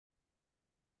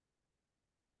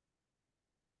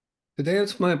Today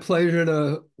it's my pleasure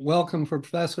to welcome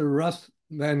Professor Russ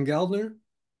van Gelder.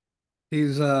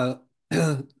 He's a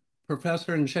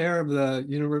professor and chair of the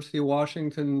University of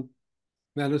Washington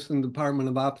Medicine Department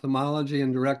of Ophthalmology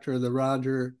and director of the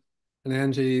Roger and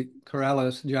Angie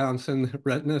Corrales Johnson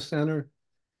Retina Center.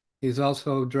 He's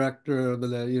also director of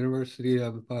the University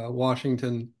of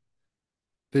Washington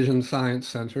Vision Science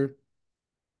Center.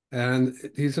 And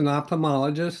he's an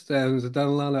ophthalmologist and has done a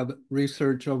lot of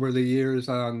research over the years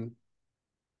on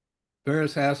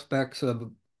various aspects of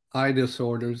eye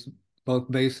disorders, both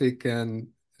basic and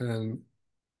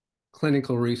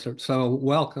clinical research. So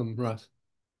welcome, Russ.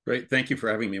 Great. Thank you for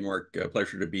having me, Mark.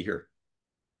 Pleasure to be here.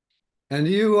 And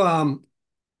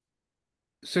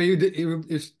so you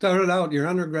started out, your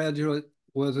undergraduate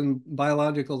was in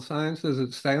biological sciences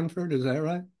at Stanford, is that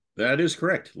right? That is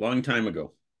correct. Long time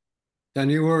ago. And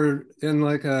you were in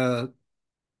like a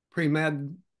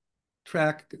pre-med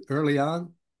track early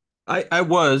on? I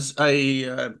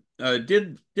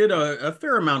did a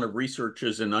fair amount of research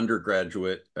as an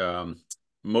undergraduate,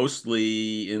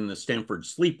 mostly in the Stanford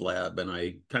Sleep Lab, and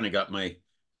I kind of got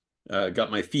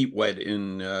my feet wet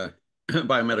in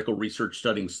biomedical research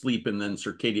studying sleep and then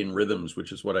circadian rhythms,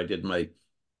 which is what I did my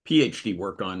PhD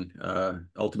work on,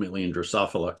 ultimately in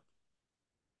Drosophila.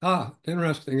 Ah,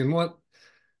 interesting. And what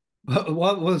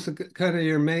was kind of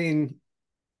your main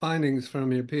findings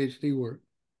from your PhD work?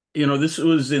 This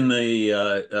was in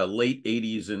the late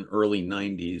 80s and early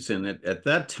 90s. And at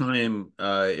that time,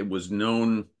 it was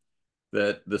known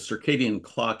that the circadian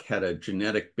clock had a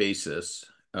genetic basis.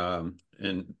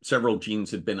 And several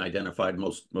genes had been identified,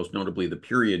 most notably the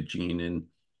period gene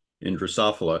in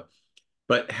Drosophila.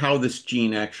 But how this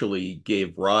gene actually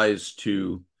gave rise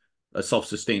to a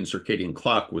self-sustained circadian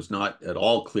clock was not at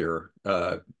all clear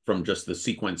from just the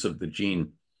sequence of the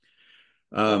gene.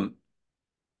 Um,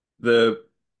 the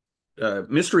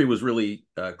mystery was really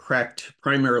cracked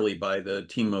primarily by the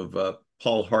team of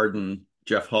Paul Hardin,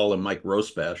 Jeff Hall, and Mike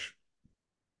Rosbash.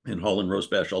 And Hall and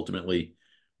Rosbash ultimately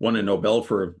won a Nobel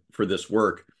for this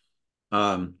work,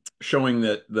 showing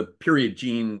that the period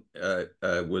gene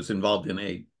was involved in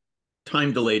a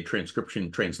time-delayed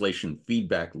transcription translation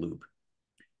feedback loop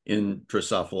in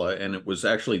Drosophila. And it was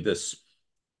actually this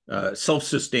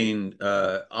self-sustained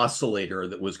oscillator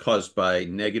that was caused by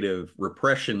negative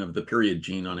repression of the period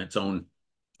gene on its own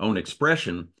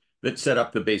expression that set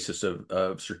up the basis of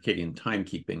circadian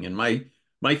timekeeping. And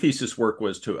my thesis work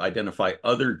was to identify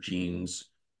other genes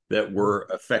that were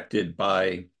affected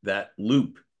by that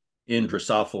loop in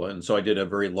Drosophila. And so I did a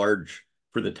very large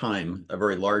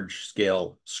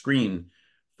scale screen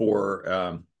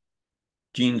for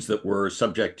genes that were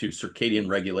subject to circadian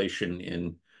regulation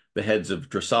in the heads of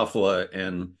Drosophila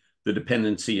and the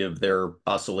dependency of their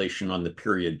oscillation on the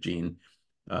period gene.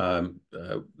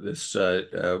 This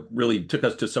really took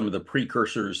us to some of the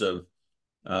precursors of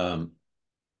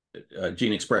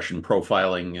gene expression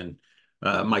profiling and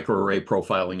microarray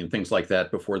profiling and things like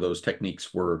that before those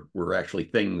techniques were actually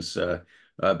things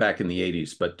back in the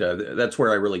 80s. But that's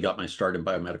where I really got my start in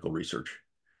biomedical research.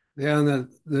 Yeah, and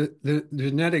the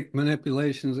genetic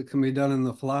manipulations that can be done in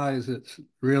the flies, it's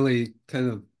really kind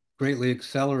of greatly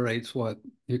accelerates what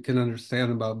you can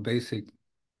understand about basic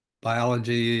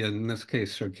biology, and in this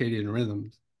case, circadian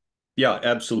rhythms. Yeah,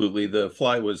 absolutely. The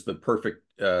fly was the perfect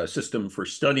system for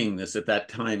studying this at that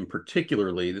time,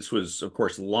 particularly. This was, of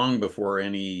course, long before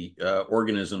any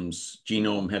organism's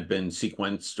genome had been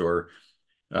sequenced or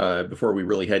before we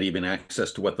really had even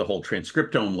access to what the whole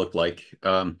transcriptome looked like.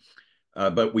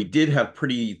 But we did have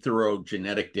pretty thorough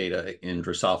genetic data in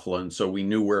Drosophila, and so we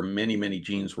knew where many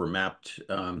genes were mapped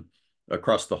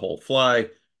across the whole fly.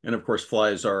 And of course,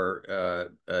 flies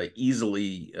are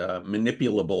easily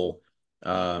manipulable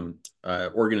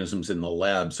organisms in the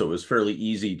lab, so it was fairly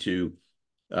easy to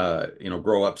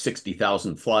grow up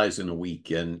 60,000 flies in a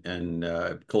week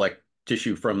and collect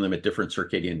tissue from them at different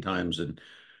circadian times and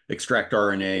extract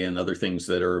RNA and other things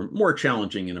that are more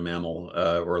challenging in a mammal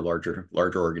or a larger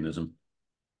organism.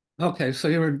 Okay, so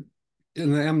you were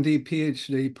in the MD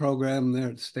PhD program there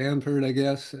at Stanford, I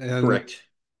guess, Correct.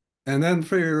 and then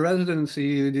for your residency,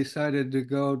 you decided to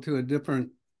go to a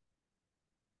different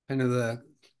kind of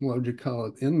what would you call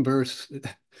it, inverse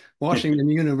Washington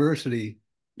University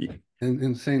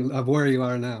in St. of where you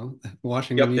are now,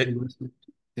 Washington Yep, University.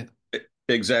 Yeah.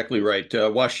 exactly right.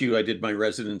 WashU, I did my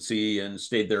residency and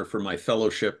stayed there for my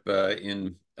fellowship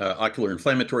in ocular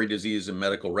inflammatory disease and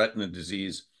medical retina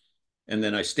disease. And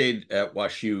then I stayed at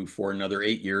WashU for another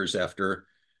 8 years after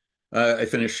I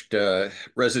finished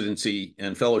residency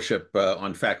and fellowship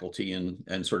on faculty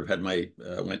and sort of had my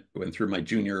went through my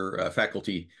junior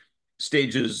faculty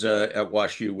stages at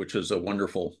WashU, which was a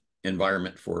wonderful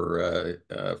environment for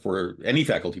any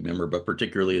faculty member, but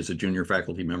particularly as a junior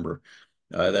faculty member.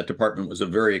 That department was a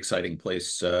very exciting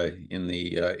place in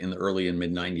the early and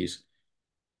mid 90s.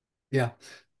 Yeah.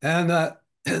 And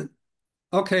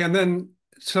okay, and then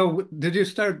so did you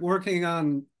start working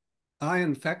on eye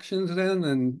infections then?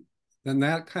 And then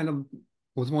that kind of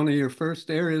was one of your first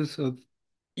areas of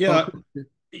Yeah, focus?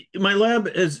 my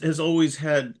lab has always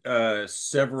had um,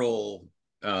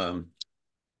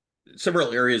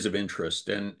 several areas of interest,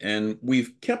 and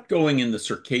we've kept going in the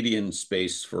circadian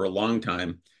space for a long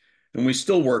time, and we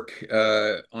still work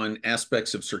on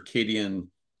aspects of circadian,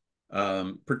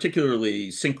 particularly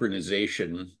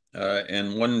synchronization.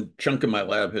 And one chunk of my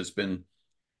lab has been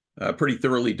pretty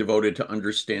thoroughly devoted to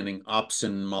understanding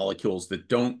opsin molecules that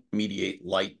don't mediate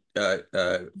light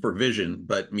for vision,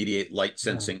 but mediate light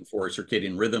Yeah. sensing for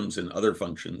circadian rhythms and other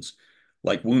functions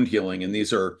like wound healing. And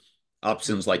these are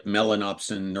opsins like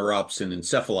melanopsin, neuropsin, and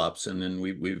cephalopsin. And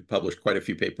we've published quite a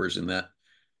few papers in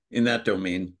that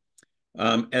domain.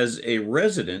 As a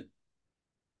resident,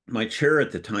 my chair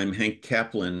at the time, Hank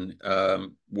Kaplan,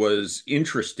 was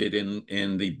interested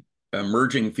in the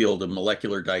emerging field of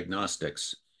molecular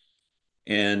diagnostics.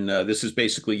 And this is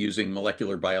basically using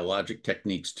molecular biologic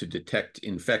techniques to detect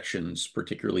infections,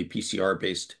 particularly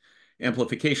PCR-based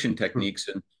amplification Hmm. techniques.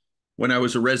 And when I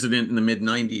was a resident in the mid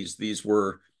 90s, these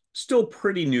were still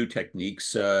pretty new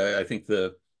techniques. I think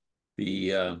the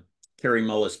Kerry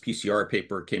Mullis PCR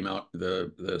paper came out,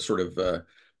 the sort of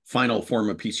final form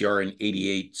of PCR in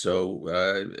 '88. So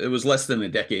it was less than a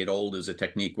decade old as a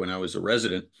technique when I was a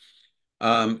resident.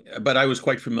 But I was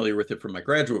quite familiar with it from my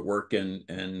graduate work,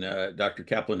 and Dr.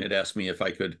 Kaplan had asked me if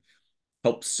I could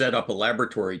help set up a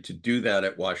laboratory to do that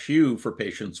at WashU for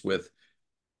patients with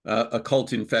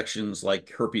occult infections like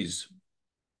herpes,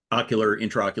 ocular,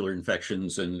 intraocular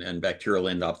infections, and bacterial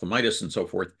endophthalmitis and so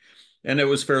forth. And it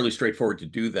was fairly straightforward to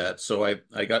do that. So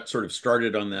I got sort of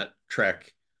started on that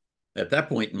track at that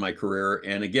point in my career.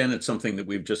 And again, it's something that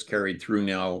we've just carried through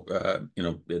now.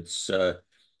 It's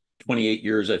 28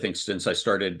 years, I think, since I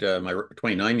started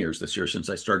 29 years this year since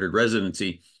I started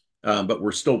residency. But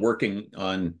we're still working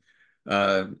on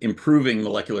improving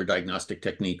molecular diagnostic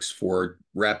techniques for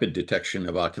rapid detection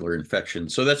of ocular infection.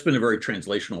 So that's been a very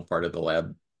translational part of the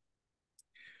lab.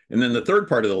 And then the third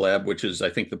part of the lab, which is,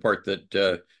 I think, the part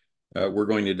that we're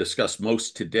going to discuss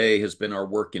most today, has been our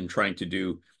work in trying to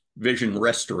do vision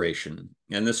restoration.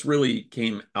 And this really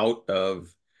came out of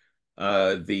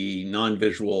the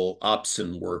non-visual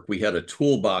opsin work. We had a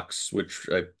toolbox, which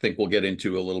I think we'll get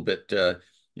into a little bit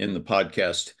in the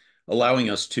podcast, allowing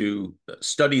us to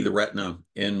study the retina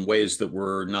in ways that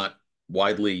were not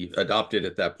widely adopted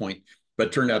at that point,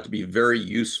 but turned out to be very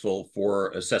useful for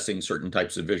assessing certain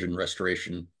types of vision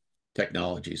restoration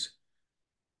technologies.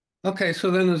 Okay,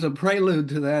 so then as a prelude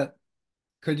to that,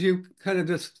 could you kind of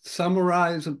just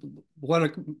summarize what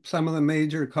are some of the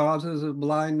major causes of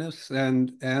blindness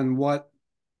and what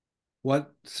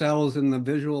cells in the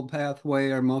visual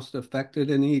pathway are most affected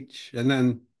in each?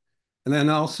 And then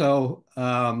also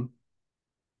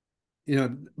you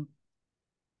know,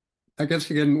 I guess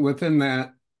you can within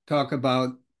that talk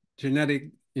about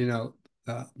genetic,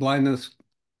 blindness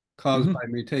caused by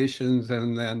Mhm. mutations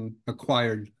and then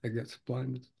acquired, I guess,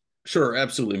 blindness. Sure,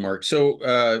 absolutely, Mark. So,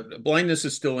 blindness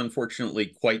is still unfortunately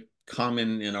quite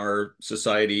common in our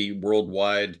society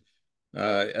worldwide.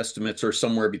 Estimates are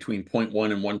somewhere between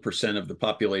 0.1 and 1% of the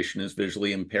population is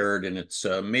visually impaired, and it's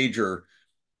a major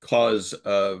cause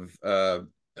of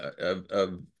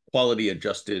quality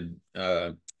adjusted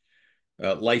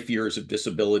life years of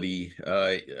disability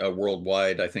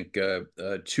worldwide. I think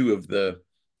two of the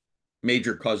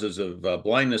major causes of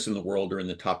blindness in the world are in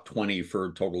the top 20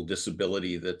 for total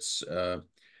disability that's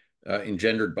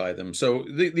engendered by them. So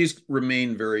these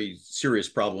remain very serious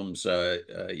problems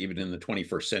even in the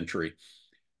 21st century.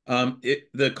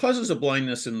 The causes of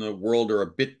blindness in the world are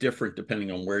a bit different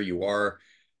depending on where you are.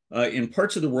 In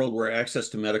parts of the world where access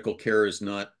to medical care is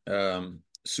not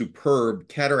superb,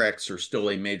 cataracts are still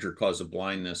a major cause of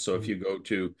blindness. So if you go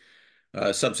to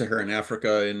sub-Saharan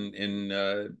Africa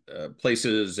in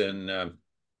places and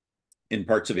in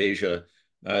parts of Asia,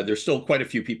 there's still quite a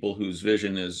few people whose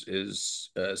vision is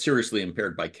seriously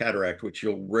impaired by cataract, which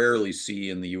you'll rarely see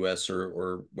in the U.S.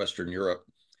 or Western Europe.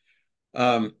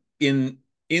 In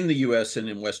the U.S. and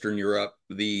in Western Europe,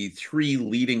 the three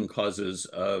leading causes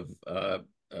of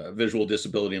visual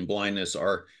disability and blindness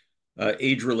are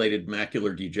age-related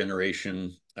macular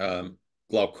degeneration,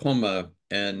 glaucoma,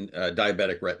 and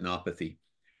diabetic retinopathy.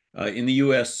 In the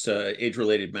US,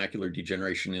 age-related macular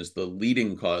degeneration is the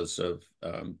leading cause of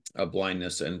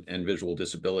blindness and visual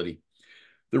disability.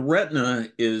 The retina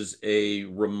is a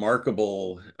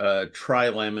remarkable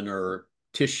trilaminar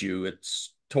tissue.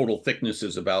 Its total thickness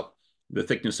is about the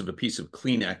thickness of a piece of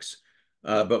Kleenex.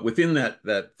 But within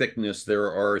that thickness,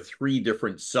 there are three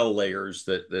different cell layers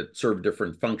that serve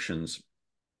different functions.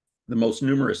 The most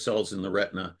numerous cells in the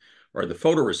retina are the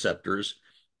photoreceptors.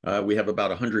 We have about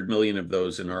 100 million of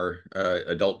those in our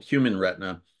adult human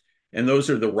retina. And those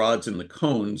are the rods and the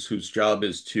cones whose job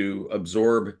is to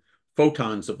absorb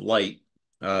photons of light,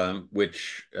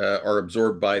 which are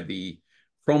absorbed by the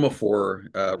chromophore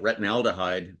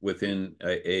retinaldehyde within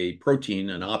a protein,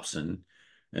 an opsin.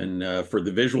 And for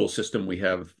the visual system, we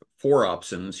have four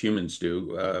opsins, humans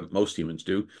do, most humans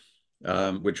do,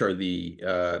 which are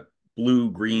the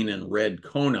blue, green, and red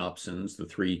cone opsins, the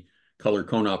three color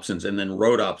cone opsins, and then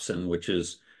rhodopsin, which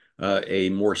is a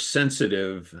more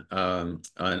sensitive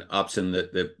opsin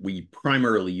that we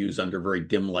primarily use under very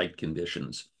dim light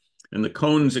conditions. And the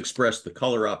cones express the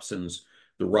color opsins,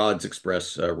 the rods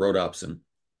express rhodopsin.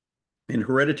 In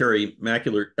hereditary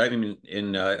macular,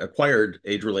 in acquired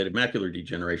age-related macular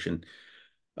degeneration,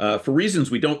 for reasons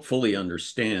we don't fully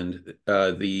understand,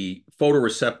 the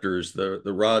photoreceptors,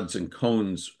 the rods and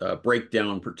cones, break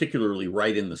down, particularly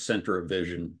right in the center of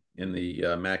vision, in the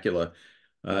macula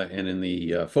and in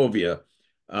the fovea.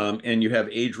 And you have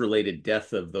age-related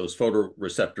death of those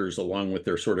photoreceptors along with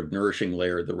their sort of nourishing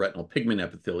layer, the retinal pigment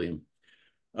epithelium.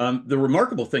 The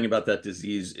remarkable thing about that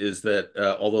disease is that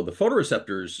although the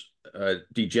photoreceptors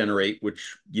degenerate,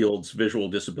 which yields visual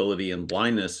disability and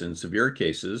blindness in severe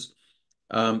cases,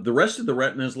 the rest of the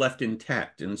retina is left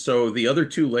intact. And so the other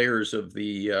two layers of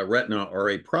the retina are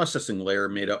a processing layer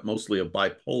made up mostly of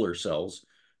bipolar cells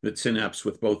that synapse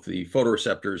with both the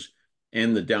photoreceptors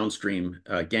and the downstream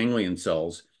ganglion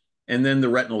cells, and then the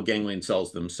retinal ganglion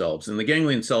cells themselves. And the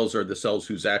ganglion cells are the cells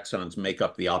whose axons make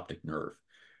up the optic nerve.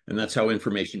 And that's how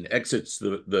information exits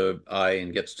the eye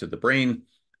and gets to the brain.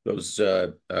 Those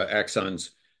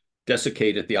axons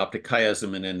desiccate at the optic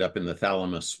chiasm and end up in the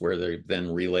thalamus, where they then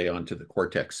relay onto the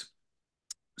cortex.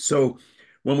 So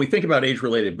when we think about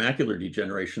age-related macular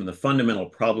degeneration, the fundamental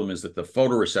problem is that the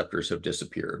photoreceptors have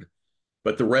disappeared,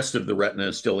 but the rest of the retina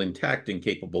is still intact and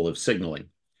capable of signaling.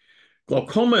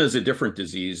 Glaucoma is a different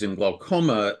disease. In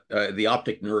glaucoma, the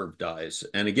optic nerve dies.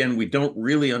 And again, we don't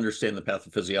really understand the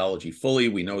pathophysiology fully.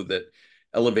 We know that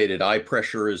elevated eye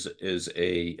pressure is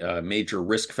a major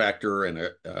risk factor and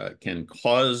can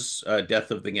cause death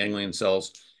of the ganglion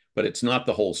cells, but it's not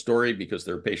the whole story, because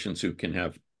there are patients who can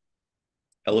have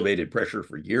elevated pressure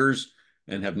for years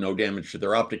and have no damage to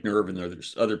their optic nerve, and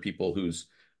there's other people whose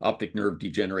optic nerve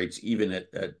degenerates even at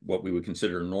what we would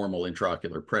consider normal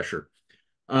intraocular pressure.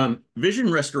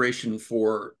 Vision restoration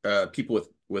for people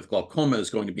with glaucoma is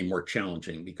going to be more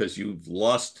challenging, because you've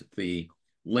lost the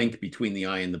link between the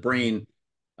eye and the brain.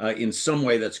 In some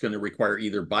way, that's going to require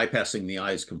either bypassing the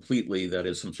eyes completely, that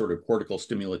is some sort of cortical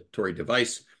stimulatory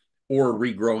device, or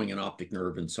regrowing an optic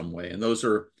nerve in some way. And those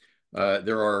are,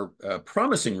 there are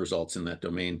promising results in that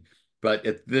domain, but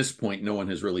at this point, no one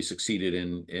has really succeeded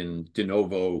in de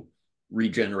novo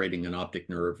regenerating an optic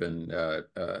nerve and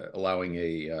allowing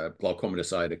a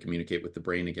glaucomatous eye to communicate with the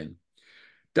brain again.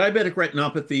 Diabetic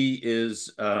retinopathy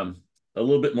is a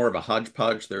little bit more of a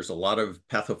hodgepodge. There's a lot of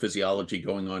pathophysiology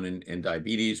going on in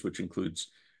diabetes, which includes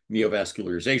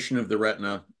neovascularization of the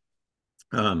retina,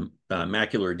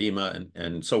 macular edema,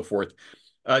 and so forth.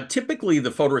 Typically, the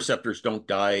photoreceptors don't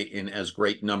die in as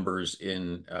great numbers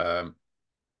in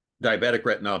diabetic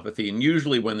retinopathy. And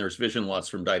usually when there's vision loss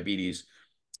from diabetes,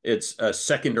 it's a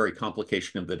secondary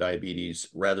complication of the diabetes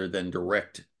rather than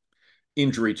direct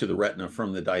injury to the retina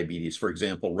from the diabetes. For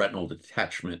example, retinal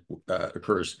detachment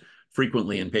occurs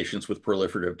frequently in patients with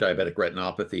proliferative diabetic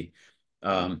retinopathy.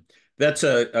 That's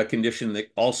a condition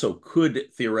that also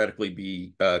could theoretically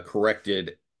be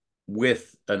corrected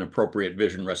with an appropriate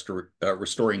vision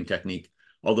restoring technique,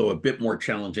 although a bit more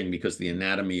challenging because the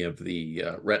anatomy of the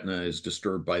retina is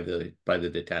disturbed by the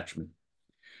detachment.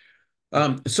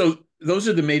 So those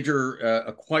are the major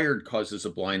acquired causes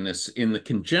of blindness. In the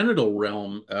congenital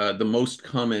realm, the most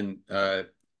common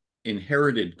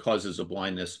inherited causes of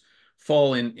blindness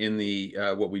fall in the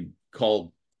what we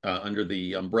call under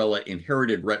the umbrella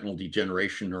inherited retinal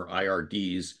degeneration, or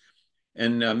IRDs.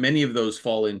 And many of those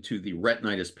fall into the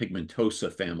retinitis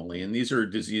pigmentosa family. And these are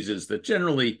diseases that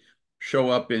generally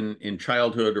show up in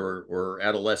childhood or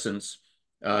adolescence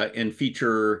and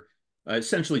feature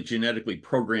essentially genetically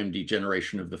programmed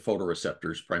degeneration of the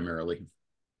photoreceptors primarily.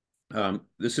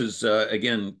 This is,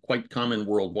 again, quite common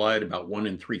worldwide. About 1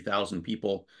 in 3,000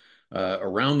 people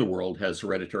around the world has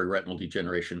hereditary retinal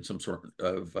degeneration, some sort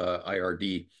of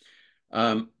IRD.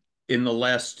 in the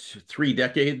last 3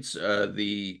 decades,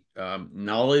 the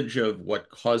knowledge of what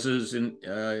causes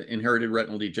inherited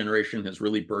retinal degeneration has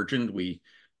really burgeoned. We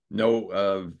know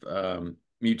of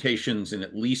mutations in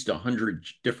at least 100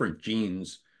 different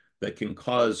genes that can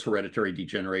cause hereditary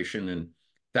degeneration and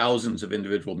thousands of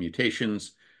individual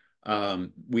mutations.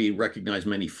 We recognize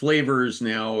many flavors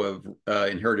now of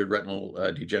inherited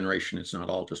retinal degeneration. It's not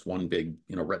all just one big,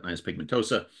 retinitis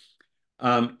pigmentosa.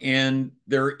 And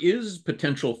there is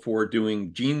potential for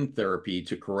doing gene therapy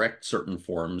to correct certain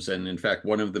forms. And in fact,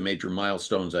 one of the major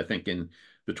milestones, I think, in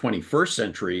the 21st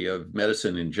century of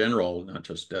medicine in general, not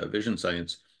just vision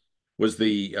science, was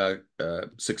the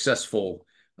successful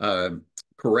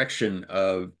correction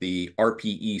of the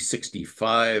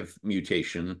RPE65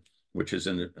 mutation, which is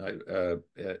an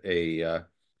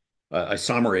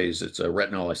isomerase. It's a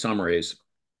retinal isomerase,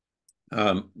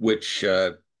 which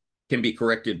can be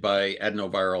corrected by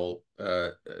adenoviral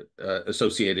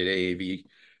associated AAV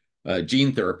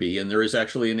gene therapy. And there is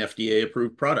actually an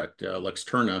FDA-approved product,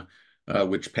 Luxturna,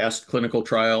 which passed clinical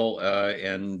trial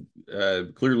and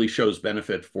clearly shows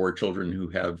benefit for children who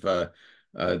have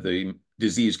the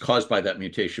disease caused by that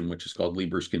mutation, which is called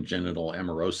Leber's congenital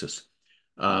amaurosis.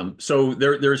 So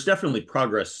there's definitely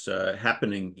progress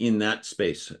happening in that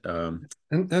space.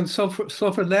 And so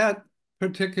for that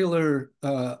particular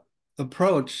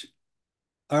approach,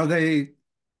 are they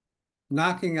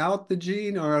knocking out the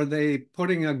gene, or are they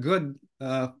putting a good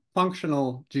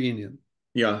functional gene in?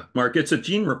 Yeah, Mark, it's a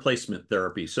gene replacement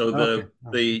therapy. So Okay.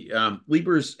 the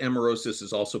Leber's amaurosis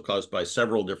is also caused by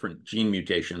several different gene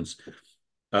mutations.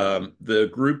 There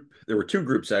were two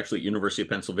groups actually at University of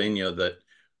Pennsylvania that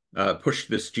pushed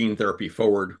this gene therapy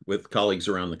forward with colleagues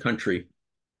around the country.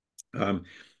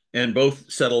 And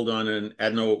both settled on an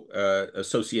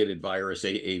adeno-associated virus,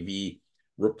 AAV,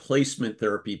 replacement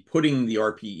therapy, putting the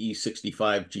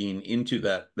RPE65 gene into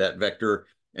that vector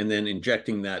and then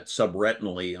injecting that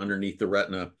subretinally underneath the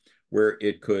retina, where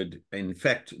it could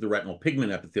infect the retinal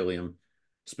pigment epithelium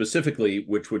specifically,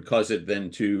 which would cause it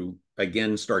then to,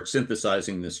 again, start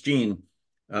synthesizing this gene.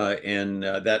 And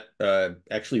that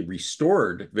actually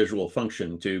restored visual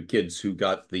function to kids who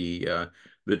got the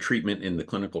treatment in the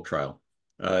clinical trial.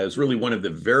 It was really one of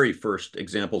the very first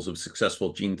examples of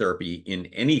successful gene therapy in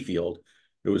any field.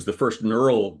 It was the first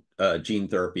neural gene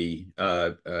therapy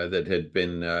that had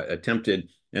been attempted,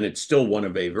 and it's still one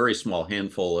of a very small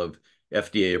handful of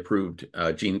FDA-approved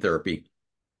gene therapy.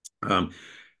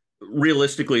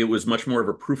 Realistically, it was much more of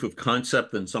a proof of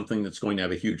concept than something that's going to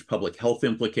have a huge public health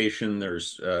implication.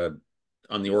 There's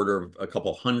on the order of a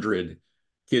couple hundred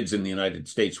kids in the United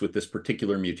States with this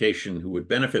particular mutation who would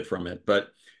benefit from it, but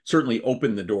certainly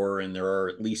opened the door, and there are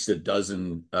at least a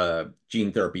dozen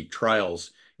gene therapy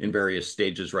trials in various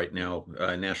stages right now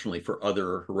nationally for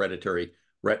other hereditary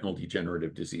retinal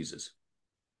degenerative diseases.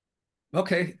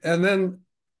 Okay, and then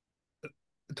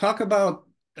talk about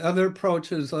other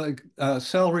approaches like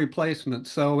cell replacement.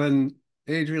 So in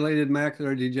age-related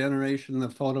macular degeneration, the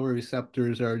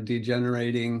photoreceptors are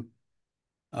degenerating.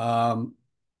 Then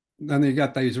you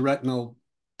got these retinal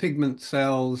pigment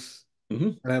cells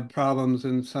that have problems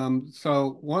in some.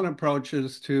 So one approach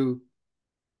is to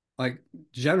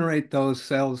generate those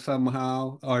cells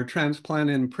somehow, or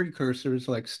transplant in precursors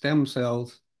like stem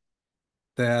cells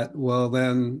that will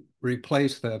then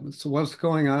replace them. So what's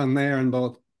going on there in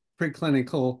both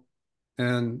preclinical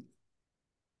and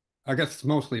I guess it's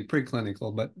mostly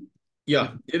preclinical, but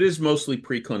yeah, it is mostly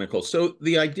preclinical. So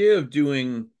the idea of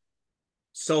doing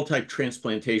cell type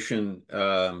transplantation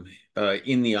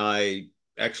in the eye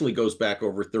actually goes back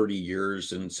over 30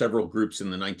 years, and several groups in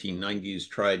the 1990s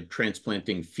tried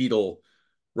transplanting fetal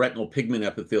retinal pigment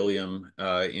epithelium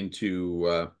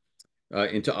into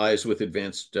eyes with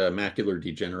advanced macular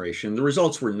degeneration. The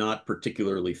results were not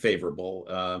particularly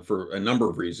favorable for a number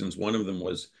of reasons. One of them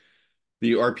was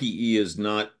the RPE is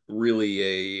not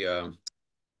really a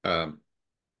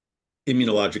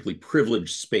immunologically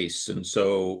privileged space. And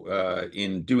so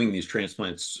in doing these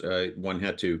transplants, one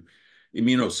had to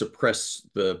immunosuppress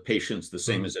the patients the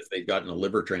same as if they'd gotten a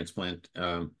liver transplant.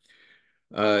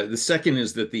 The second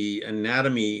is that the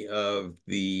anatomy of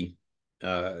the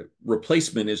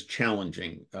replacement is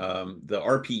challenging. The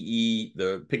RPE,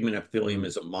 the pigment epithelium,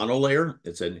 is a monolayer.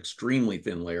 It's an extremely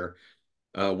thin layer.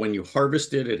 When you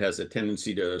harvest it, it has a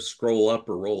tendency to scroll up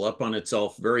or roll up on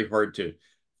itself. Very hard to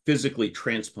physically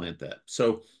transplant that.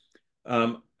 So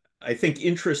I think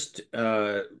interest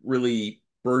really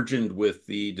burgeoned with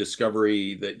the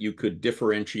discovery that you could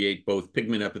differentiate both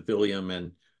pigment epithelium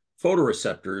and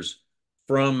photoreceptors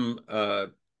from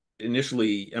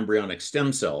initially embryonic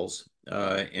stem cells,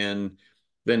 and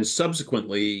then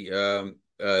subsequently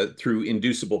through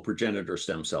inducible progenitor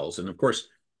stem cells. And of course,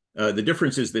 the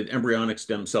difference is that embryonic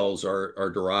stem cells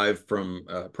are derived from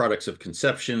products of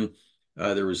conception.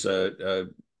 There was a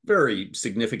very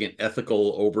significant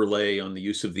ethical overlay on the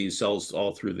use of these cells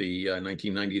all through the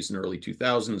 1990s and early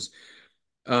 2000s.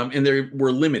 And they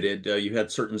were limited. You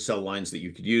had certain cell lines that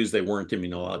you could use. They weren't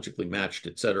immunologically matched,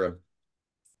 et cetera.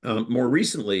 More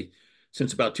recently,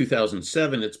 since about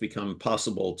 2007, it's become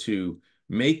possible to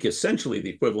make essentially the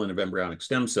equivalent of embryonic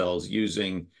stem cells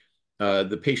using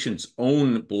the patient's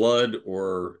own blood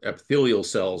or epithelial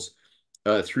cells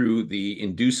through the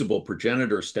inducible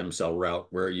progenitor stem cell route,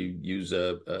 where you use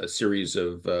a series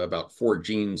of about 4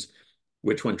 genes,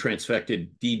 which, when transfected,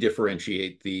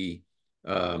 de-differentiate the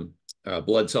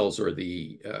blood cells or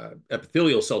the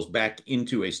epithelial cells back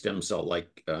into a stem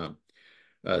cell-like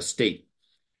state.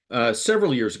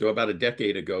 Several years ago, about a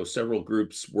decade ago, several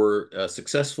groups were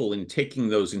successful in taking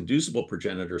those inducible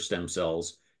progenitor stem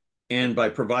cells, and by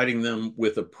providing them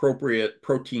with appropriate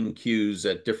protein cues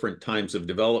at different times of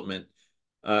development,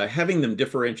 having them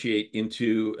differentiate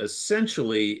into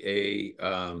essentially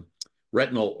a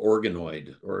retinal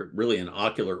organoid, or really an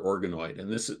ocular organoid. And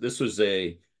this was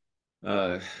a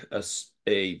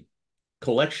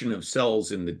collection of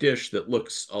cells in the dish that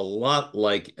looks a lot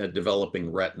like a developing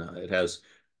retina. It has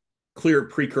clear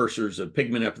precursors of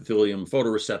pigment epithelium,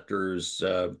 photoreceptors,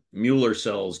 macular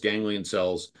cells, ganglion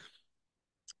cells,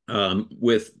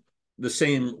 with the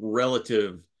same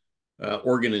relative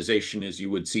organization as you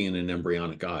would see in an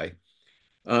embryonic eye.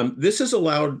 This has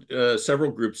allowed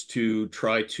several groups to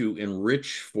try to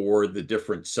enrich for the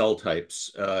different cell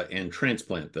types and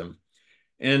transplant them.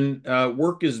 And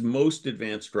work is most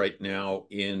advanced right now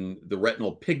in the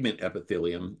retinal pigment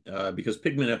epithelium, because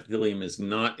pigment epithelium is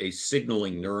not a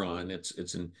signaling neuron.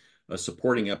 It's a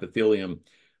supporting epithelium.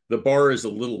 The bar is a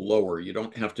little lower. You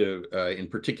don't have to, in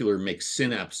particular, make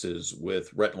synapses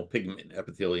with retinal pigment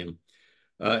epithelium.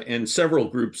 And several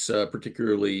groups,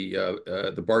 particularly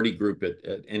the Barty group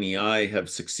at NEI, have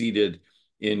succeeded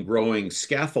in growing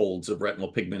scaffolds of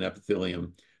retinal pigment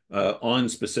epithelium on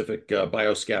specific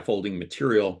bioscaffolding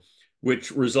material,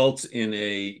 which results in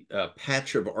a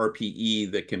patch of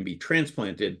RPE that can be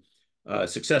transplanted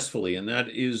successfully. And that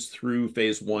is through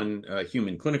phase 1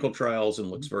 human clinical trials, and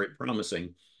looks very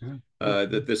promising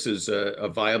that this is a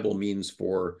viable means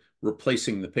for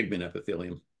replacing the pigment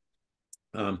epithelium.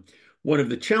 One of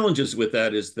the challenges with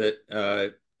that is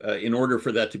that in order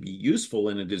for that to be useful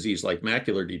in a disease like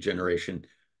macular degeneration,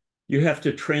 you have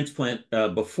to transplant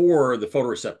before the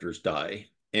photoreceptors die.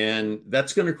 And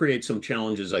that's going to create some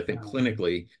challenges, I think,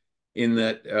 clinically, in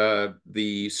that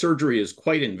the surgery is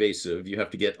quite invasive. You have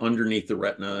to get underneath the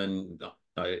retina and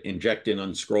inject and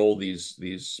unscroll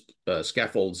these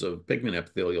scaffolds of pigment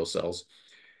epithelial cells.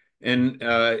 And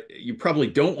you probably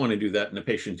don't want to do that in a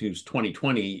patient who's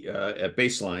 20/20 at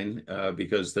baseline,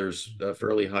 because there's a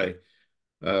fairly high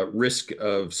risk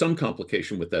of some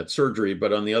complication with that surgery.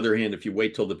 But on the other hand, if you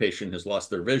wait till the patient has lost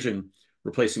their vision,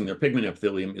 replacing their pigment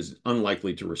epithelium is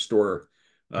unlikely to restore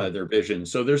their vision.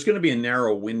 So there's going to be a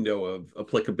narrow window of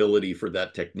applicability for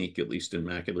that technique, at least in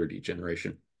macular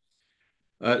degeneration.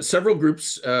 Several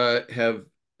groups have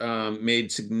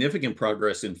made significant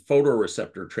progress in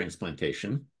photoreceptor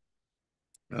transplantation.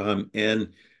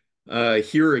 And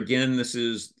here again, this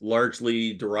is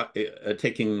largely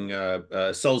taking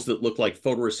cells that look like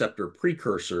photoreceptor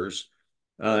precursors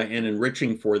and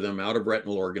enriching for them out of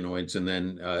retinal organoids, and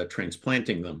then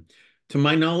transplanting them. To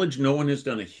my knowledge, no one has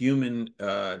done a human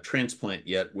transplant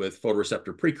yet with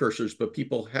photoreceptor precursors, but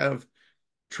people have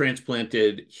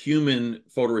transplanted human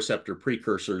photoreceptor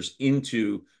precursors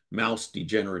into mouse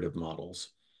degenerative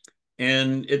models.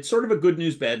 And it's sort of a good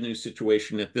news, bad news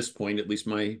situation at this point. At least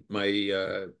my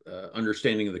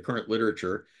understanding of the current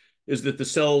literature is that the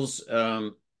cells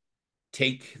that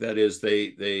is,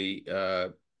 they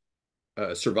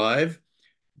survive.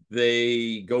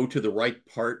 They go to the right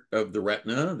part of the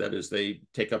retina. That is, they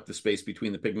take up the space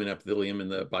between the pigment epithelium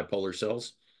and the bipolar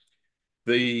cells.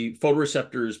 The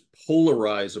photoreceptors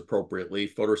polarize appropriately.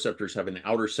 Photoreceptors have an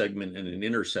outer segment and an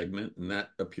inner segment, and that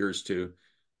appears to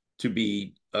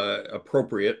be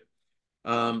appropriate.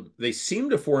 They seem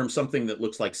to form something that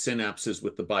looks like synapses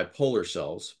with the bipolar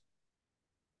cells,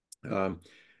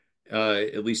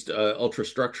 at least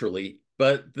ultrastructurally.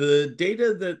 But the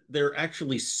data that they're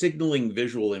actually signaling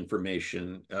visual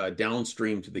information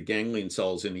downstream to the ganglion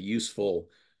cells in a useful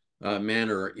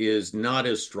manner is not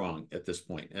as strong at this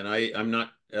point. And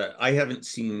I haven't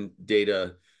seen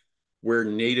data where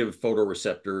native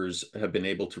photoreceptors have been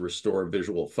able to restore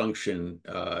visual function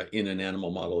in an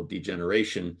animal model of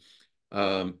degeneration.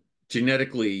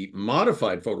 genetically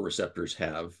modified photoreceptors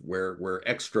have, where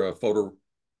extra photo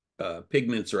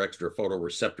pigments or extra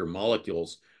photoreceptor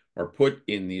molecules are put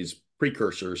in these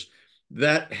precursors,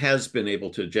 that has been able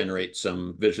to generate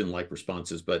some vision-like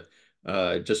responses. But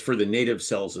just for the native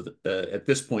cells at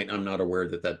this point, I'm not aware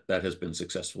that has been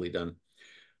successfully done.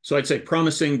 So I'd say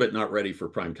promising, but not ready for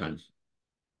prime time.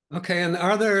 Okay, and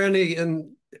are there any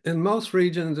in most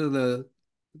regions of the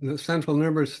central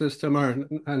nervous system, or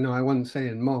I know I wouldn't say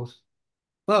in most.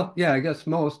 Well, yeah, I guess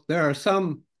most. There are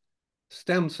some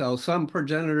stem cells, some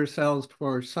progenitor cells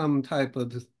for some type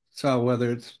of cell,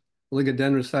 whether it's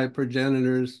oligodendrocyte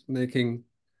progenitors making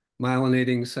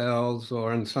myelinating cells,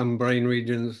 or in some brain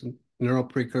regions, neural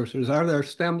precursors. Are there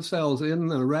stem cells in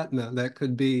the retina that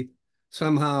could be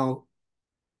somehow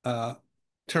uh,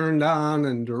 turned on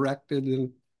and directed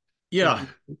in Yeah,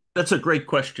 certain? that's a great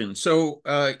question. So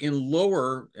in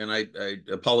lower, and I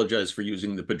apologize for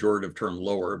using the pejorative term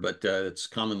lower, but it's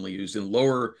commonly used in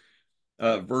lower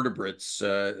vertebrates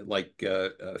like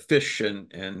fish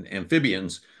and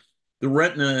amphibians. The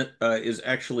retina is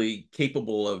actually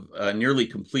capable of nearly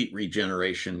complete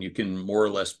regeneration. You can more or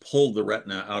less pull the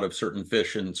retina out of certain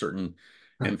fish and certain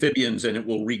amphibians, and it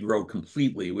will regrow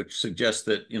completely, which suggests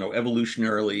that,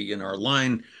 evolutionarily in our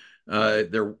line,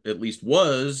 there at least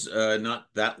was, not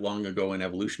that long ago in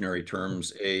evolutionary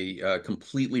terms, a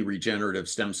completely regenerative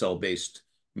stem cell based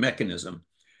mechanism.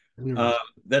 Uh,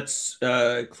 that's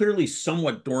clearly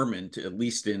somewhat dormant, at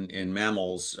least in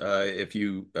mammals. If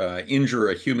you injure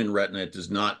a human retina, it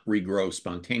does not regrow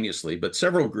spontaneously. But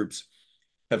several groups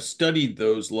have studied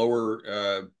those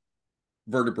lower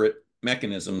vertebrate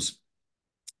mechanisms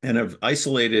and have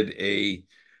isolated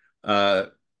uh,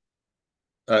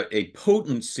 a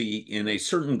potency in a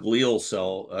certain glial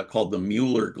cell called the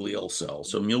Mueller glial cell.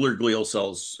 So Mueller glial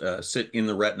cells sit in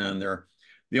the retina, and they're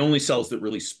the only cells that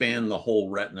really span the whole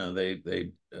retina.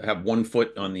 They have 1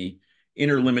 foot on the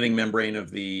inner limiting membrane of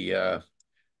the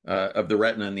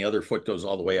retina, and the other foot goes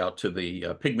all the way out to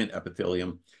the pigment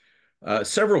epithelium.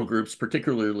 Several groups,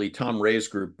 particularly Tom Ray's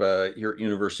group here at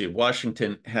University of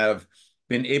Washington, have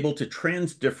been able to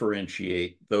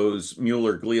transdifferentiate those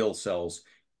Mueller glial cells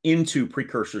into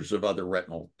precursors of other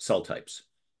retinal cell types.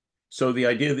 So the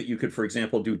idea that you could, for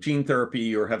example, do gene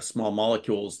therapy or have small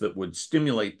molecules that would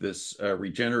stimulate this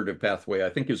regenerative pathway, I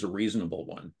think is a reasonable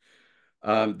one.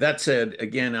 That said,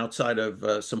 again, outside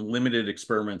of some limited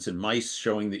experiments in mice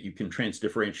showing that you can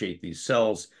transdifferentiate these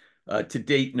cells, to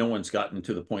date, no one's gotten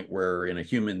to the point where in a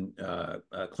human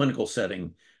clinical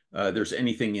setting, there's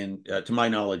anything to my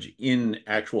knowledge, in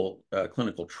actual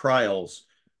clinical trials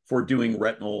for doing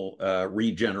retinal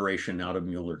regeneration out of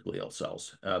Mueller glial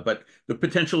cells. But the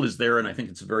potential is there, and I think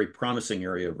it's a very promising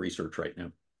area of research right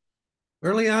now.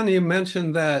 Early on, you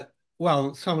mentioned that,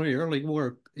 well, some of your early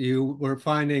work, you were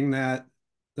finding that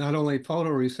not only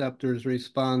photoreceptors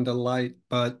respond to light,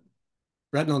 but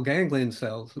retinal ganglion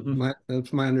cells. Mhm.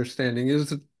 That's my understanding.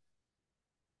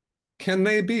 Can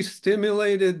they be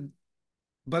stimulated,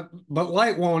 but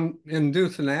light won't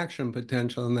induce an action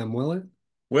potential in them, will it?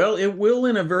 Well, it will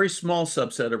in a very small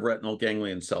subset of retinal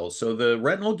ganglion cells. So the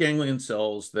retinal ganglion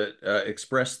cells that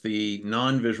express the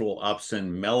non-visual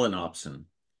opsin melanopsin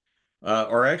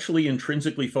are actually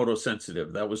intrinsically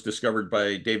photosensitive. That was discovered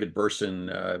by David Burson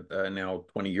now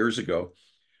 20 years ago.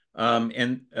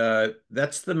 And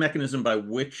that's the mechanism by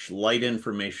which light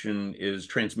information is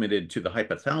transmitted to the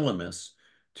hypothalamus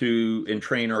to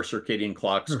entrain our circadian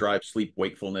clocks, Sure. drive sleep,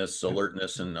 wakefulness,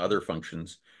 alertness, and other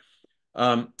functions.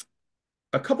 Um,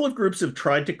 a couple of groups have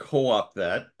tried to co-opt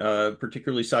that,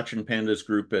 particularly Sachin Panda's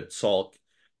group at Salk,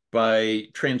 by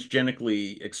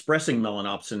transgenically expressing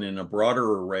melanopsin in a broader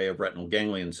array of retinal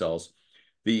ganglion cells.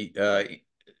 The uh,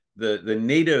 the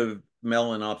native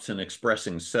melanopsin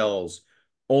expressing cells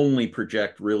only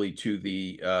project really to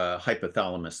the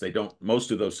hypothalamus. They don't.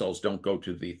 Most of those cells don't go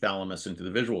to the thalamus into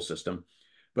the visual system.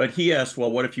 But he asked,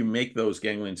 well, what if you make those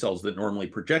ganglion cells that normally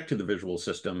project to the visual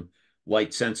system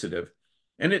light sensitive?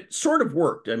 And it sort of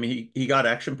worked. I mean, he got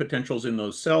action potentials in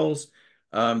those cells.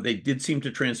 They did seem to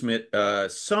transmit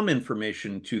some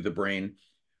information to the brain.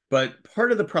 But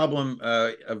part of the problem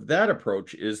of that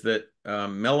approach is that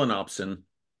melanopsin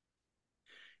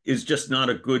is just not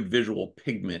a good visual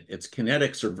pigment. Its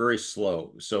kinetics are very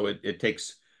slow. So it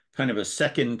takes kind of a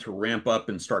second to ramp up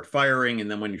and start firing.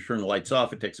 And then when you turn the lights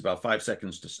off, it takes about 5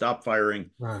 seconds to stop firing.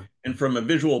 Wow. And from a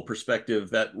visual perspective,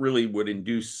 that really would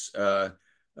induce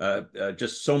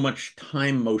just so much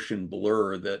time motion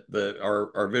blur that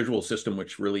our visual system,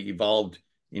 which really evolved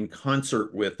in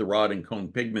concert with the rod and cone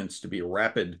pigments to be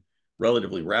a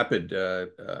relatively rapid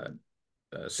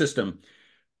system,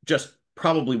 just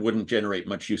probably wouldn't generate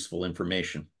much useful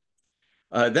information.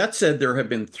 That said, there have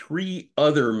been three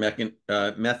other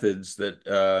methods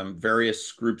that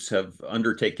various groups have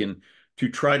undertaken to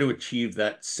try to achieve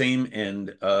that same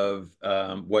end of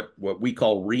what we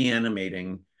call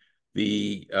reanimating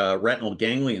the retinal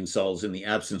ganglion cells in the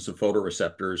absence of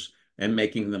photoreceptors and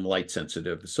making them light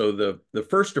sensitive. So the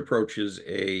first approach is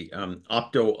a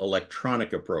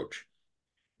optoelectronic approach.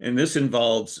 And this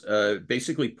involves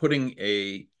basically putting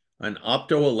an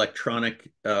optoelectronic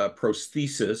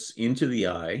prosthesis into the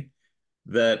eye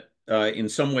that in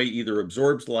some way either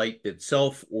absorbs light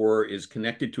itself or is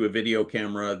connected to a video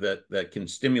camera that can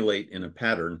stimulate in a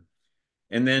pattern,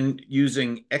 and then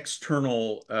using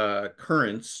external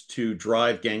currents to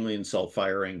drive ganglion cell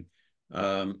firing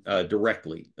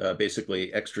directly,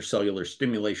 basically extracellular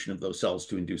stimulation of those cells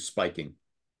to induce spiking.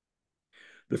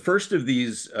 The first of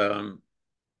these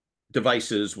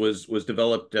devices was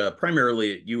developed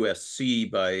primarily at USC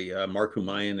by Mark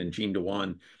Humayun and Jean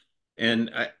Dewan,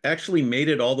 and I actually made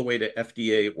it all the way to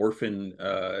FDA orphan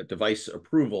device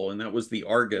approval, and that was the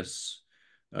Argus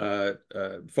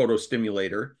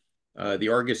photostimulator. The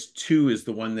Argus 2 is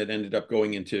the one that ended up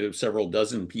going into several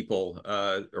dozen people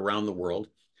around the world.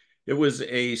 It was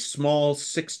a small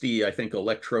 60, I think,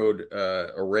 electrode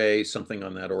array, something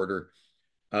on that order,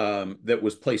 that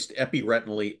was placed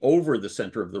epiretinally over the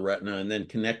center of the retina and then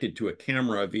connected to a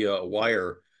camera via a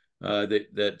wire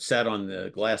that sat on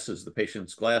the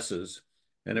patient's glasses.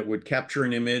 And it would capture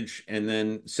an image and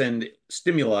then send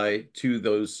stimuli to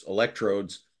those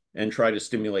electrodes and try to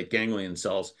stimulate ganglion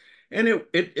cells. And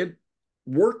it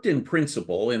worked in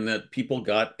principle in that people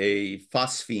got a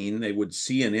phosphene. They would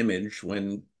see an image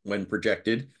when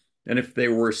projected. And if they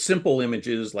were simple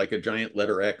images like a giant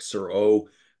letter X or O,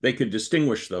 they could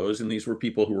distinguish those, and these were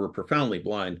people who were profoundly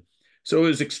blind. So it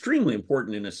was extremely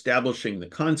important in establishing the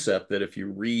concept that if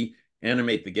you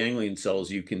reanimate the ganglion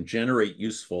cells, you can generate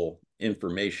useful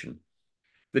information.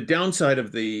 The downside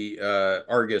of the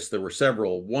Argus, there were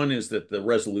several. One is that the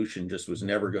resolution just was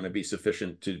never going to be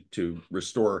sufficient to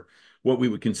restore what we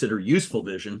would consider useful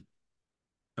vision.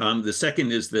 The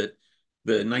second is that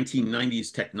the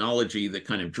 1990s technology that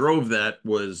kind of drove that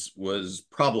was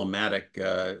problematic.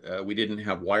 We didn't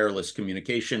have wireless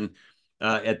communication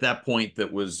at that point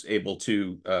that was able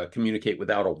to communicate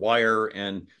without a wire,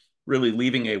 and really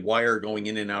leaving a wire going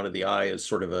in and out of the eye is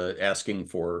sort of asking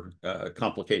for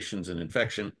complications and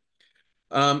infection.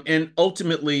 And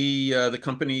ultimately, the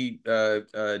company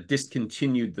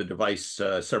discontinued the device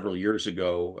several years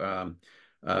ago.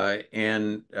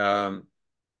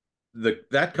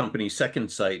 That company's second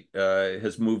site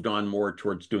has moved on more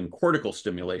towards doing cortical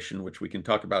stimulation, which we can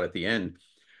talk about at the end.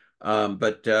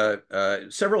 But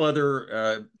several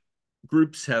other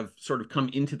groups have sort of come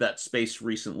into that space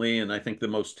recently, and I think the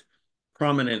most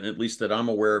prominent, at least that I'm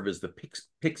aware of, is the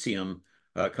Pixium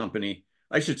company.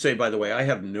 I should say, by the way, I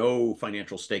have no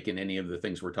financial stake in any of the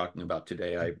things we're talking about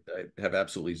today. I have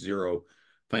absolutely zero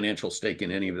financial stake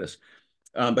in any of this.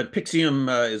 But Pixium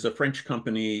is a French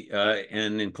company,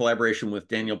 and in collaboration with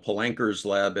Daniel Palanker's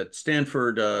lab at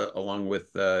Stanford, along with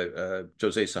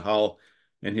Jose Sahal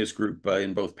and his group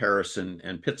in both Paris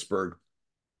and Pittsburgh,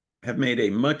 have made a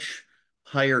much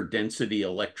higher density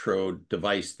electrode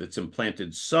device that's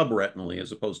implanted subretinally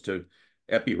as opposed to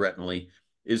epiretinally,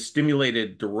 is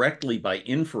stimulated directly by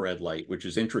infrared light, which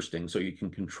is interesting. So you can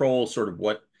control sort of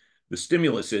what the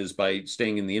stimulus is by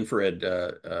staying in the infrared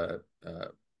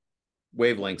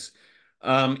wavelengths.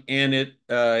 And it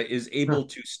is able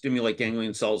to stimulate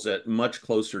ganglion cells at much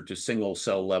closer to single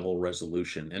cell level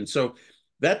resolution. And so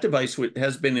that device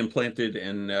has been implanted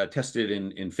and tested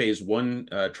in phase 1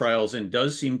 trials, and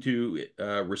does seem to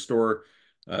restore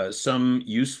some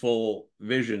useful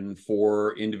vision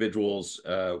for individuals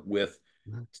with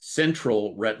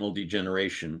central retinal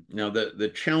degeneration. Now,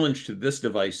 the challenge to this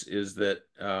device is that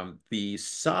the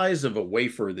size of a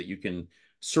wafer that you can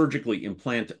surgically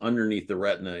implant underneath the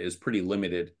retina is pretty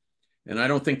limited. And I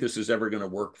don't think this is ever going to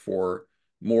work for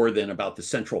more than about the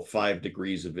central 5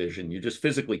 degrees of vision. You just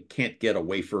physically can't get a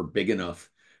wafer big enough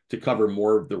to cover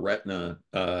more of the retina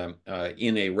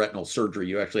in a retinal surgery.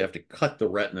 You actually have to cut the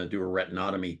retina, do a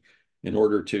retinotomy in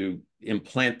order to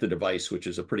implant the device, which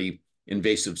is a pretty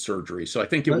invasive surgery. So I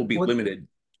think it will be limited.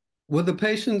 Would the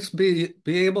patients be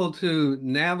able to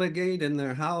navigate in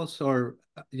their house, or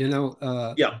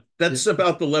Yeah, that's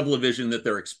about the level of vision that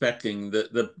they're expecting.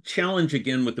 The challenge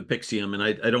again with the Pixium, and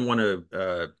I don't want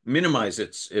to minimize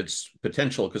its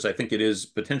potential, because I think it is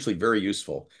potentially very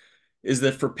useful, is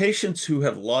that for patients who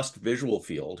have lost visual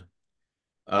field,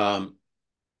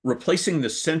 replacing the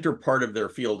center part of their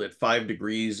field at 5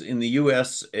 degrees, in the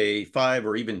US, a 5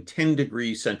 or even 10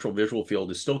 degree central visual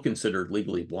field is still considered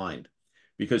legally blind,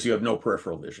 because you have no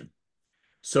peripheral vision.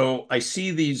 So I see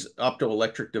these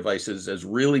optoelectric devices as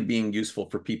really being useful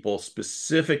for people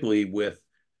specifically with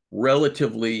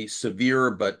relatively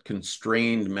severe but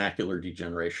constrained macular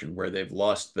degeneration, where they've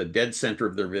lost the dead center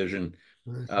of their vision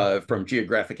from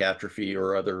geographic atrophy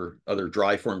or other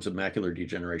dry forms of macular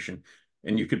degeneration,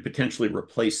 and you could potentially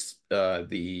replace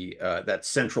that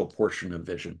central portion of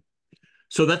vision.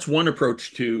 So that's one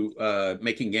approach to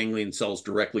making ganglion cells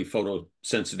directly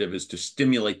photosensitive, is to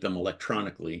stimulate them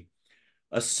electronically.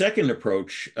 A second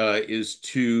approach is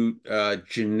to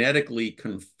genetically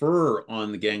confer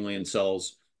on the ganglion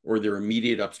cells or their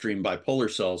immediate upstream bipolar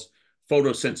cells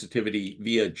photosensitivity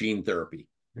via gene therapy.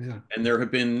 Yeah. And there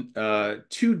have been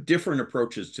two different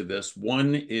approaches to this.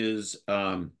 One is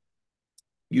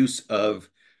use of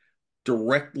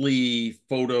directly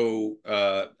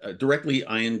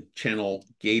ion channel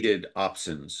gated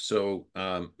opsins. So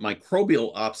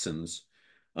microbial opsins,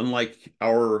 unlike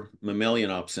our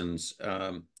mammalian opsins,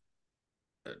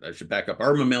 I should back up.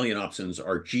 Our mammalian opsins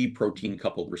are G protein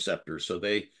coupled receptors. So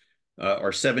they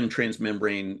are 7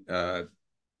 transmembrane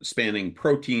spanning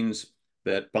proteins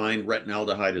that bind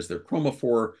retinaldehyde as their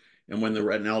chromophore. And when the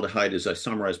retinaldehyde is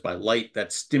isomerized by light,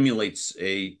 that stimulates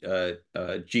a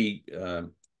G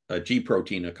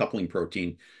protein, a coupling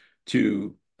protein,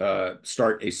 to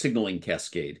start a signaling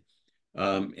cascade.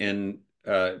 And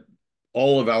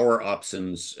all of our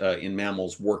opsins in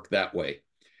mammals work that way.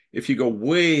 If you go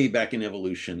way back in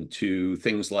evolution to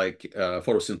things like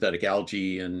photosynthetic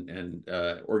algae and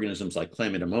organisms like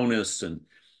Chlamydomonas and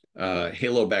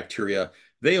halobacteria,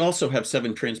 they also have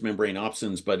 7 transmembrane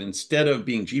opsins, but instead of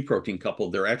being G protein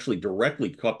coupled, they're actually directly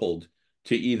coupled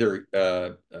to either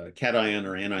cation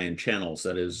or anion channels,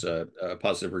 that is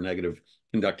positive or negative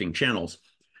conducting channels.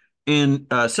 And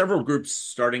several groups,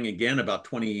 starting again about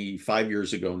 25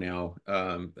 years ago now,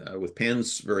 with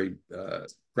Pan's very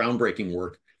groundbreaking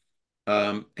work,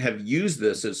 have used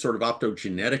this as sort of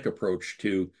optogenetic approach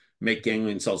to make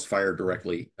ganglion cells fire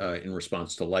directly in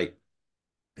response to light.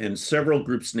 And several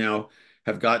groups now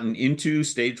have gotten into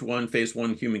phase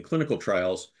 1 human clinical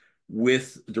trials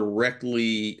with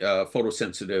directly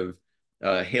photosensitive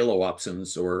halo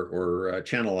opsins or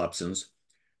channel opsins.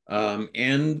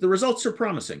 And the results are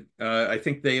promising. I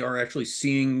think they are actually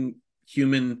seeing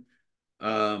human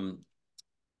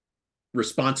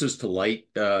responses to light,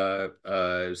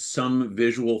 some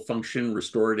visual function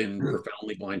restored in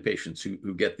profoundly blind patients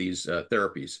who get these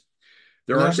therapies.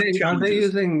 There are some challenges. Are they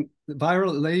using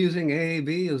viral? Are they using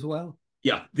AAV as well?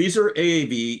 Yeah, these are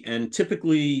AAV, and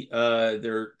typically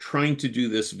they're trying to do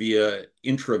this via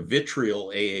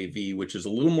intravitreal AAV, which is a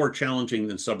little more challenging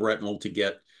than subretinal to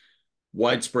get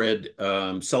widespread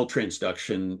cell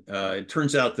transduction. It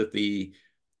turns out that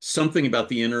something about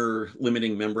the inner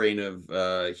limiting membrane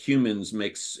of humans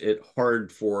makes it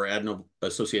hard for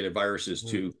adeno-associated viruses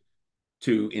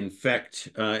to infect.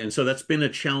 And so that's been a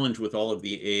challenge with all of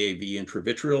the AAV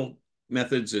intravitreal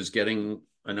methods, is getting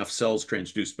enough cells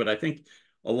transduced. But I think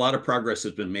a lot of progress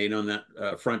has been made on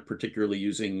that front, particularly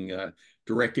using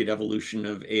directed evolution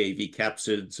of AAV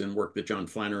capsids and work that John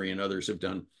Flannery and others have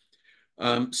done.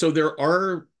 So there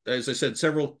are, as I said,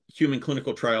 several human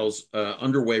clinical trials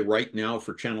underway right now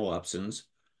for channel opsins.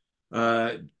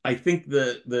 I think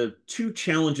the two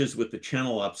challenges with the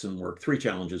channel opsin work, 3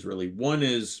 challenges really. One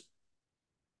is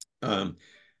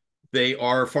they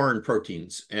are foreign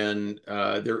proteins, and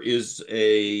there is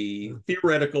a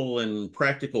theoretical and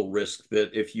practical risk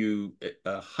that if you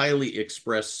highly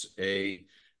express a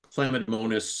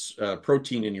Chlamydomonas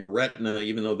protein in your retina,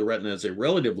 even though the retina is a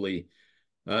relatively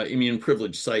immune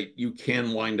privileged site, you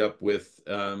can wind up with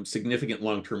significant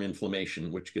long-term inflammation,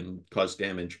 which can cause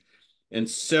damage. And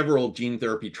several gene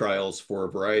therapy trials for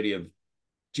a variety of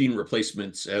gene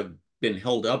replacements have been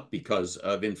held up because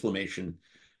of inflammation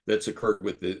that's occurred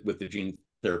with the gene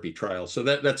therapy trial. So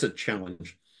that's a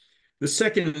challenge. The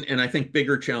second, and I think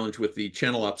bigger challenge with the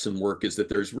channel opsin work, is that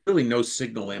there's really no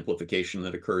signal amplification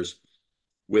that occurs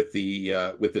with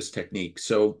this technique.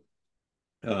 So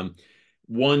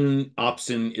one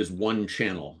opsin is one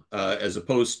channel, as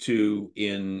opposed to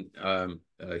in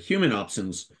human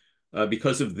opsins,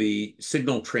 because of the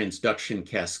signal transduction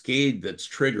cascade that's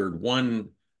triggered. One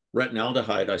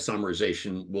retinaldehyde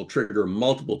isomerization will trigger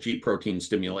multiple G protein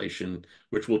stimulation,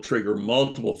 which will trigger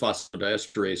multiple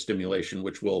phosphodiesterase stimulation,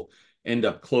 which will end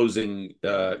up closing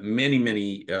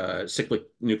many cyclic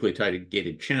nucleotide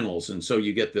gated channels. And so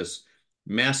you get this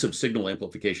massive signal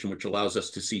amplification, which allows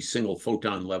us to see single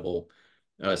photon level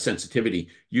sensitivity.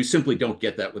 You simply don't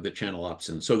get that with the channel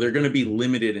opsin. So they're going to be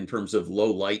limited in terms of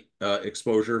low light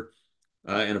exposure.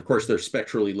 And of course, they're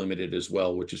spectrally limited as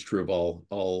well, which is true of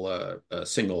all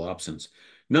single opsins.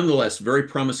 nonetheless, very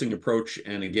promising approach,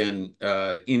 and again,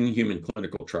 in human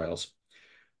clinical trials.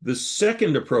 The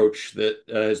second approach that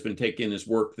has been taken is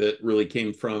work that really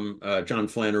came from John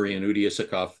Flannery and Udi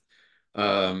Isakov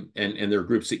and their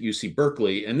groups at UC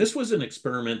Berkeley. And this was an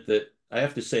experiment that I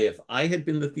have to say, if I had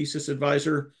been the thesis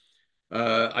advisor,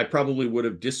 I probably would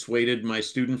have dissuaded my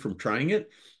student from trying it.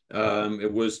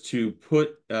 It was to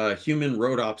put human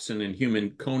rhodopsin and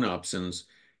human conopsins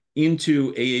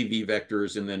into AAV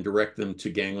vectors and then direct them to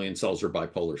ganglion cells or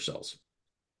bipolar cells.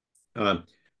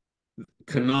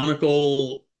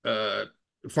 Canonical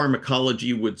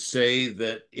pharmacology would say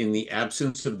that in the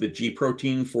absence of the G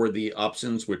protein for the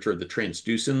opsins, which are the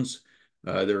transducins,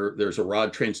 there's a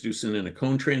rod transducin and a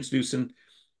cone transducin.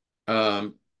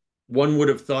 One would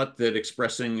have thought that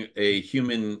expressing a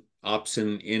human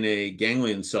opsin in a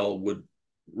ganglion cell would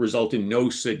result in no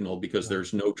signal because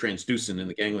there's no transducin in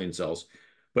the ganglion cells.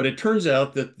 But it turns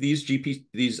out that these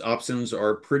opsins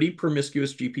are pretty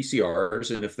promiscuous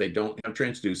GPCRs, and if they don't have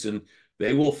transducin,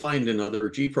 they will find another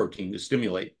G protein to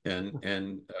stimulate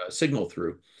and signal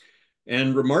through.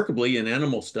 And remarkably, in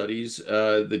animal studies,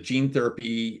 the gene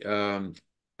therapy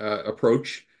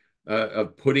approach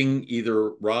of putting either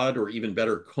rod or even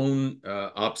better cone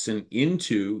opsin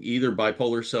into either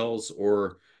bipolar cells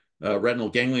or retinal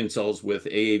ganglion cells with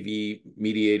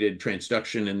AAV-mediated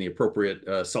transduction and the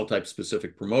appropriate cell type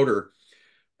specific promoter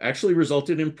actually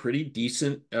resulted in pretty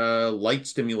decent light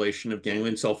stimulation of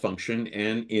ganglion cell function,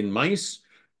 and in mice,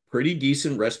 pretty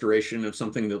decent restoration of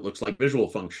something that looks like visual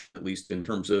function, at least in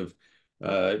terms of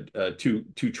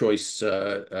two choice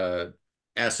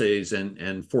assays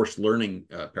and forced learning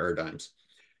paradigms.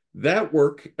 That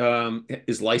work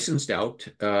is licensed out,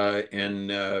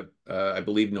 and I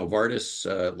believe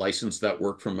Novartis licensed that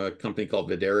work from a company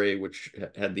called Videre, which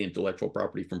had the intellectual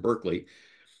property from Berkeley.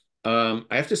 I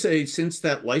have to say, since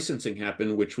that licensing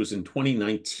happened, which was in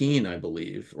 2019, I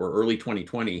believe, or early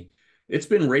 2020, it's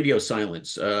been radio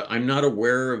silence. I'm not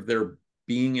aware of there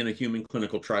being in a human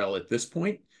clinical trial at this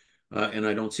point, and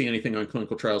I don't see anything on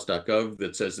clinicaltrials.gov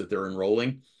that says that they're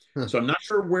enrolling. So I'm not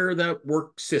sure where that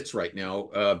work sits right now,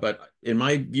 but in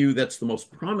my view, that's the most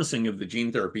promising of the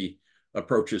gene therapy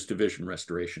approaches to vision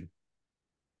restoration.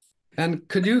 And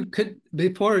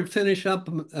before we finish up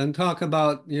and talk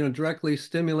about, directly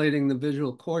stimulating the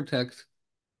visual cortex,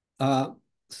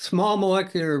 small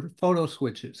molecular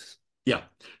photoswitches. Yeah,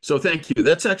 so thank you.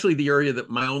 That's actually the area that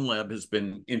my own lab has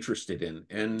been interested in.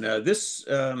 And this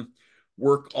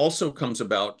work also comes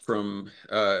about from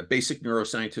basic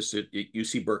neuroscientists at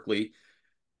UC Berkeley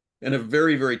and a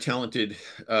very, very talented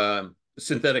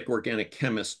synthetic organic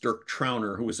chemist, Dirk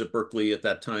Trauner, who was at Berkeley at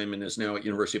that time and is now at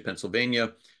University of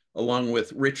Pennsylvania, along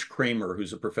with Rich Kramer,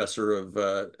 who's a professor of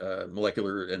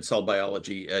molecular and cell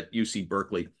biology at UC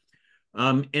Berkeley.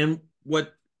 And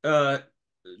what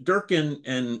Dirk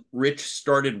and Rich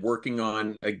started working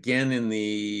on again in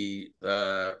the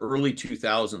early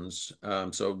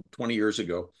 2000s, so 20 years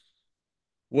ago,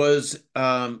 was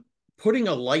putting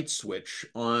a light switch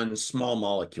on small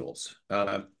molecules.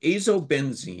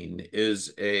 Azobenzene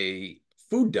is a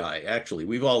food dye, actually.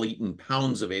 We've all eaten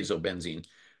pounds of azobenzene,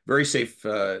 very safe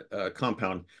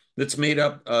compound that's made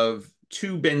up of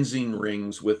two benzene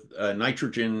rings with a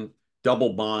nitrogen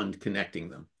double bond connecting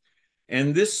them.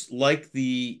 And this, like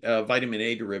the vitamin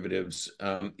A derivatives,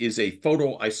 is a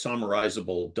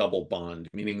photoisomerizable double bond,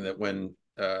 meaning that when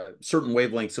certain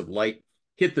wavelengths of light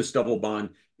hit this double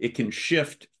bond, it can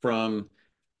shift from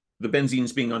the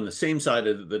benzenes being on the same side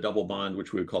of the double bond,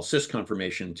 which we would call cis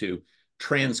conformation, to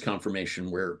trans conformation,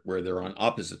 where they're on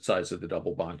opposite sides of the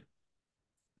double bond.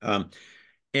 What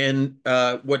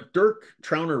Dirk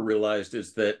Trauner realized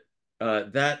is that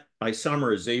that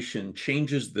isomerization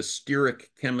changes the steric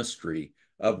chemistry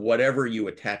of whatever you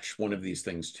attach one of these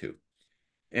things to.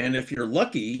 And if you're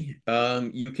lucky,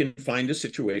 you can find a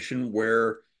situation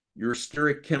where your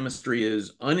steric chemistry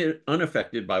is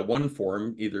unaffected by one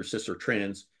form, either cis or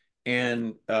trans,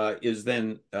 and is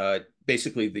then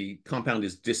basically the compound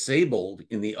is disabled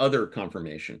in the other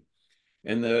conformation.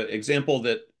 And the example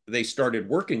that they started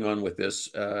working on with this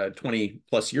 20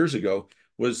 plus years ago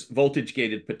was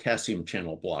voltage-gated potassium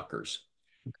channel blockers.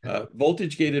 Okay.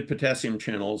 Voltage-gated potassium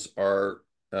channels are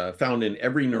found in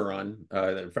every neuron.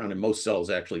 They're found in most cells,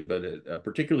 actually, but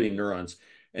particularly in neurons.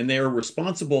 And they are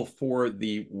responsible for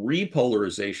the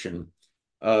repolarization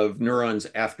of neurons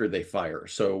after they fire.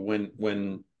 So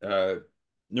when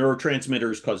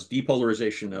neurotransmitters cause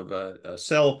depolarization of a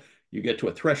cell, you get to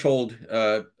a threshold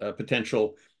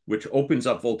potential, which opens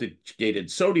up voltage-gated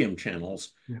sodium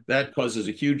channels. Yeah. That causes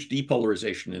a huge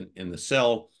depolarization in the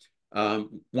cell.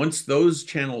 Once those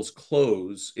channels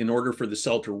close, in order for the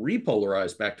cell to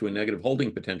repolarize back to a negative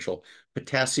holding potential,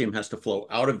 potassium has to flow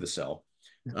out of the cell.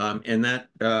 And that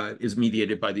is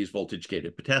mediated by these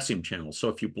voltage-gated potassium channels. So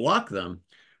if you block them,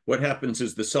 what happens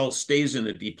is the cell stays in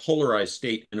a depolarized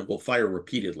state and it will fire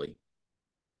repeatedly.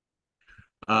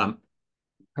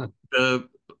 The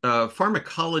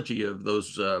pharmacology of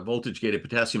those voltage-gated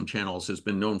potassium channels has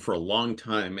been known for a long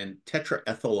time, and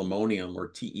tetraethylammonium, or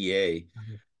TEA,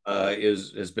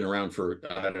 has been around for,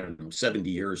 I don't know, 70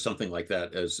 years, something like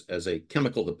that, as a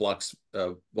chemical that blocks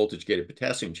voltage-gated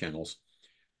potassium channels.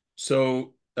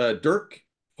 So Dirk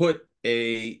put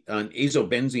an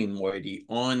azobenzene moiety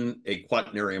on a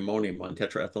quaternary ammonium, on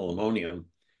tetraethylammonium,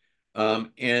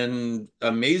 and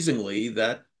amazingly,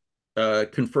 that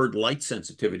conferred light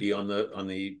sensitivity on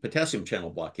the potassium channel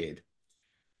blockade.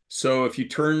 So if you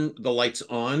turn the lights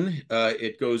on,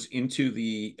 it goes into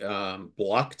the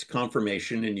blocked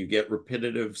conformation and you get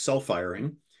repetitive cell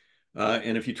firing.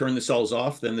 And if you turn the cells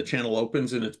off, then the channel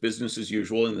opens and it's business as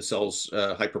usual and the cells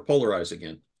hyperpolarize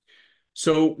again.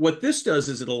 So what this does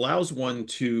is it allows one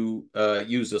to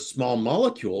use a small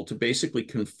molecule to basically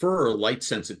confer light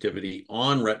sensitivity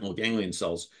on retinal ganglion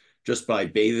cells just by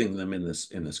bathing them in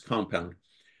this compound.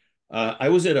 I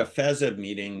was at a FASEB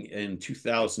meeting in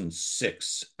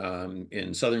 2006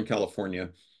 in Southern California.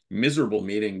 Miserable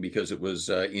meeting because it was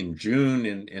in June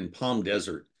in Palm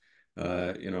Desert.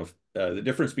 The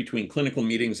difference between clinical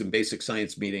meetings and basic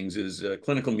science meetings is a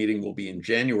clinical meeting will be in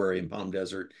January in Palm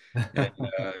Desert, and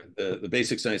the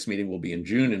basic science meeting will be in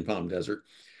June in Palm Desert.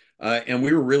 And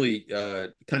we were really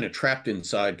kind of trapped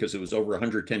inside because it was over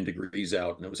 110 degrees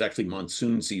out, and it was actually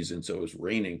monsoon season, so it was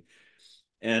raining.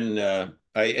 And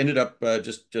I ended up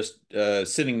just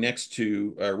sitting next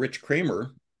to Rich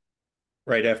Kramer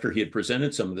right after he had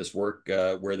presented some of this work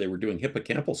where they were doing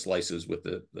hippocampal slices with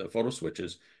the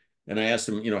photoswitches. And I asked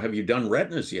him, have you done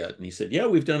retinas yet? And he said, yeah,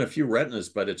 we've done a few retinas,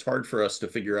 but it's hard for us to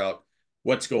figure out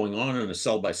what's going on a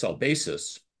cell-by-cell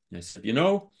basis. And I said,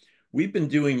 we've been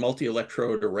doing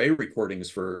multi-electrode array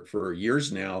recordings for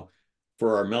years now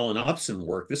for our melanopsin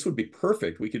work. This would be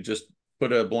perfect. We could just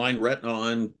put a blind retina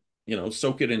on,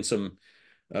 soak it in some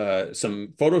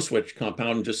photoswitch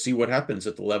compound and just see what happens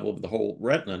at the level of the whole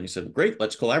retina. And he said, great,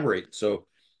 let's collaborate. So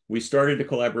we started a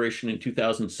collaboration in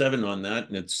 2007 on that,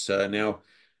 and it's now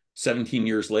 17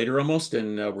 years later almost,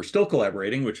 and we're still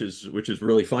collaborating, which is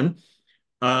really fun.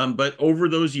 But over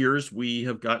those years, we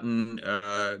have gotten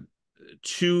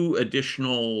 2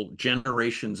 additional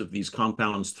generations of these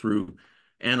compounds through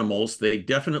animals. They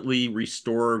definitely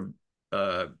restore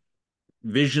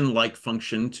vision-like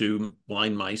function to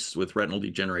blind mice with retinal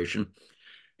degeneration.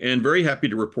 And very happy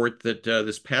to report that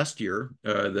this past year,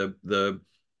 the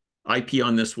IP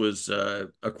on this was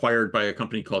acquired by a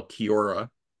company called Kiora.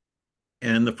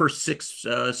 And the first 6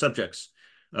 subjects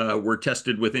were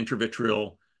tested with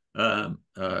intravitreal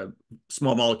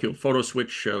small molecule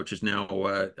photoswitch, which is now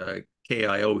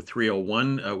KIO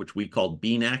 301, which we call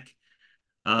BNAC.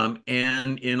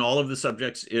 And in all of the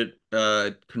subjects, it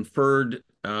conferred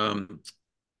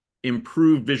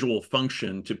improved visual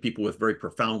function to people with very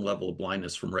profound level of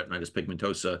blindness from retinitis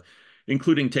pigmentosa,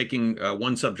 including taking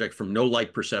one subject from no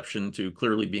light perception to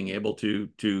clearly being able to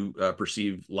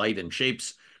perceive light and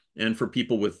shapes, and for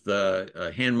people with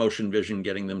hand motion vision,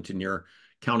 getting them to near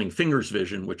counting fingers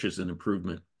vision, which is an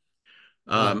improvement.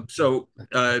 So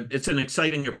it's an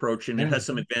exciting approach, and it has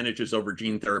some advantages over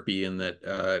gene therapy in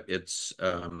that it's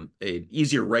an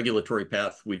easier regulatory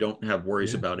path. We don't have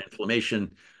worries about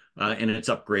inflammation, and it's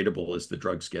upgradable as the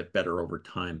drugs get better over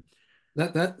time.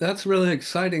 That's really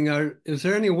exciting. Is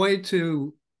there any way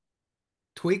to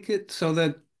tweak it so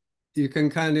that you can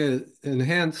kind of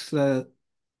enhance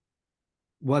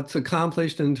what's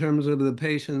accomplished in terms of the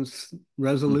patient's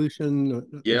resolution?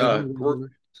 Yeah,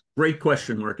 great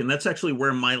question, Mark. And that's actually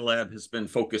where my lab has been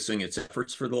focusing its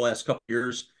efforts for the last couple of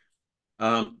years.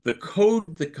 The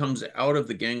code that comes out of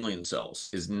the ganglion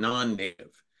cells is non-native.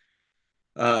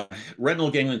 Retinal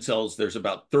ganglion cells, there's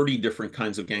about 30 different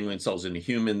kinds of ganglion cells in a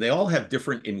human. They all have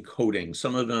different encoding.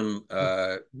 Some of them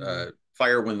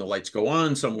fire when the lights go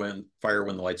on, some fire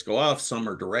when the lights go off, some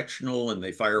are directional and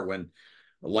they fire when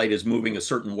the light is moving a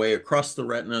certain way across the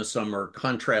retina, some are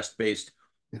contrast-based.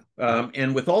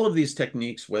 And with all of these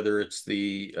techniques, whether it's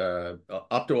the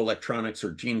optoelectronics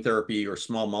or gene therapy or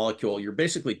small molecule, you're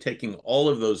basically taking all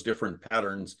of those different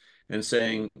patterns and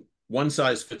saying, one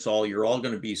size fits all, you're all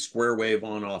going to be square wave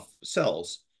on-off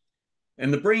cells.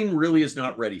 And the brain really is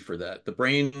not ready for that. The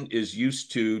brain is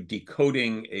used to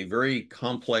decoding a very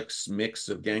complex mix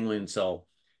of ganglion cell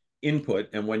input.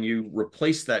 And when you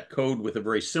replace that code with a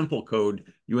very simple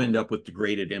code, you end up with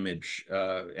degraded image.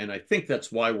 And I think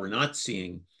that's why we're not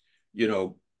seeing,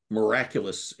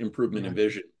 miraculous improvement in Right.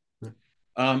 vision.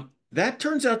 That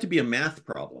turns out to be a math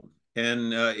problem.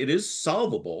 And it is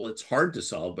solvable. It's hard to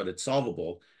solve, but it's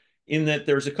solvable in that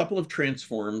there's a couple of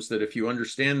transforms that if you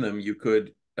understand them, you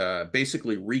could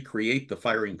basically recreate the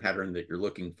firing pattern that you're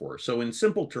looking for. So in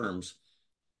simple terms,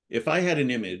 if I had an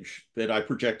image that I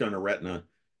project on a retina,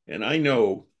 and I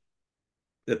know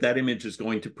that that image is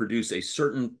going to produce a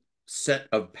certain set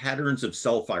of patterns of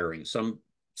cell firing, some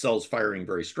cells firing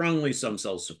very strongly, some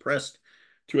cells suppressed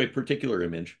to a particular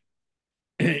image.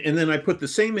 And then I put the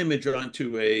same image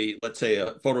onto let's say,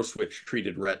 a photoswitch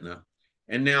treated retina.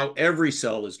 And now every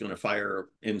cell is going to fire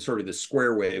in sort of the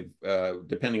square wave,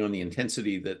 depending on the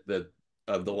intensity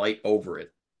of the light over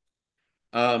it.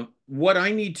 What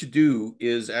I need to do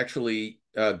is actually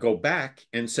go back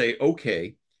and say,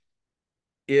 okay,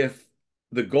 if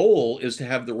the goal is to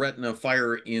have the retina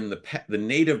fire in the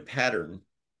native pattern,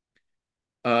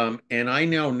 and I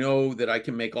now know that I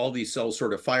can make all these cells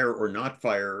sort of fire or not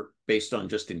fire based on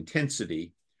just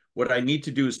intensity, what I need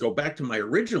to do is go back to my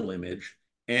original image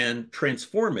and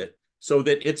transform it so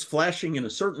that it's flashing in a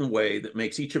certain way that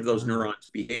makes each of those neurons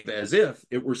behave as if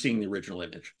it were seeing the original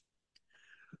image.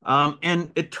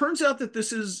 And it turns out that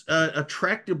this is a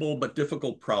tractable but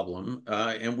difficult problem.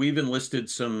 And we've enlisted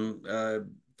some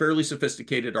fairly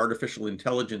sophisticated artificial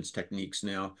intelligence techniques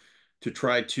now to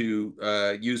try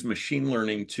to use machine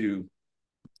learning to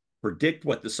predict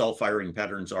what the cell firing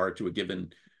patterns are to a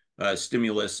given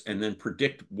stimulus, and then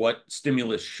predict what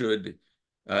stimulus should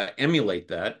emulate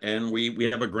that. And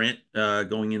we have a grant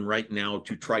going in right now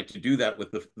to try to do that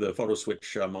with the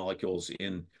photoswitch molecules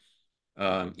in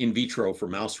vitro for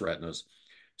mouse retinas.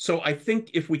 So I think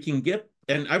if we can get,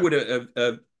 and I would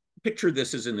picture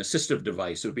this as an assistive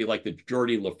device. It would be like the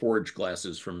Geordi LaForge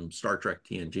glasses from Star Trek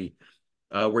TNG,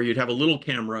 where you'd have a little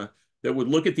camera that would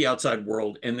look at the outside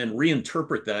world and then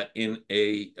reinterpret that in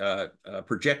a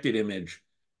projected image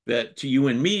that to you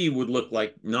and me would look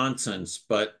like nonsense,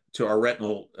 but to our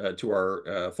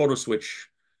photoswitch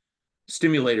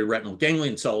stimulated retinal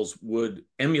ganglion cells would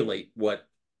emulate what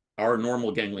our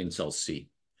normal ganglion cells see.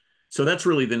 So that's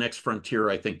really the next frontier,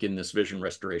 I think, in this vision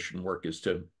restoration work, is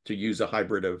to use a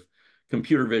hybrid of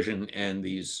computer vision and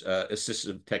these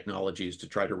assistive technologies to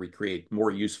try to recreate more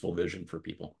useful vision for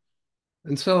people.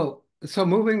 And so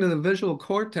moving to the visual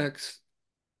cortex,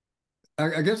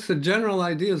 I guess the general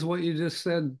idea is what you just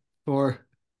said for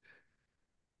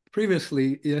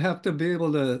previously. You have to be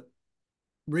able to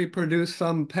reproduce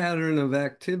some pattern of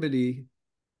activity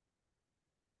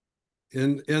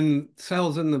in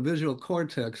cells in the visual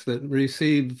cortex that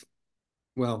receive,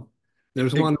 well,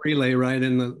 there's one relay right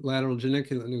in the lateral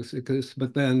geniculate nucleus,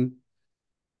 but then,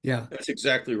 yeah. That's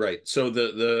exactly right. So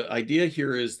the idea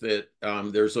here is that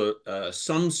there's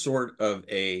some sort of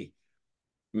a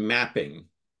mapping,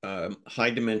 high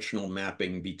dimensional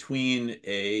mapping between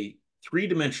a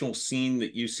three-dimensional scene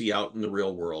that you see out in the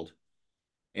real world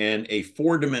and a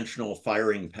four-dimensional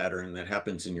firing pattern that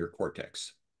happens in your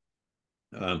cortex.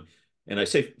 And I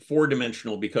say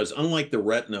four-dimensional because unlike the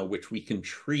retina, which we can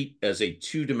treat as a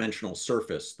two-dimensional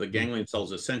surface, the ganglion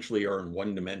cells essentially are in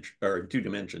one dimension or in two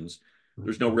dimensions.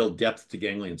 There's no real depth to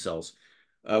ganglion cells.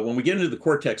 When we get into the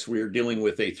cortex, we are dealing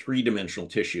with a three-dimensional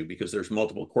tissue because there's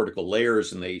multiple cortical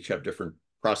layers and they each have different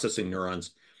processing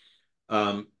neurons,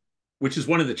 which is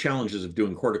one of the challenges of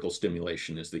doing cortical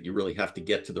stimulation, is that you really have to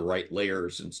get to the right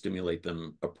layers and stimulate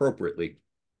them appropriately.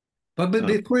 But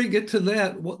before you get to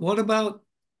that, what about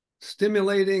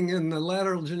stimulating in the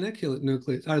lateral geniculate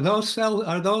nucleus? Are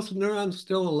those neurons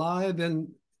still alive in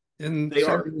They say,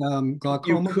 are. You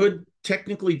glaucoma? could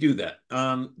technically do that.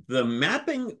 The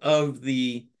mapping of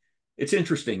it's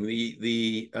interesting.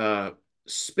 The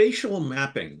spatial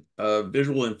mapping of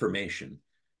visual information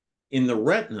in the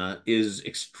retina is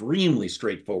extremely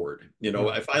straightforward.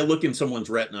 If I look in someone's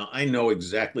retina, I know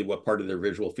exactly what part of their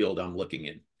visual field I'm looking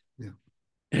in.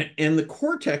 And the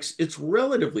cortex, it's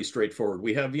relatively straightforward.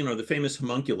 We have, the famous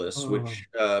homunculus, which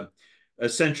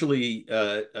essentially,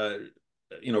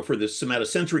 for the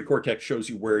somatosensory cortex shows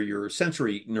you where your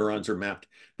sensory neurons are mapped.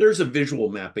 There's a visual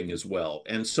mapping as well.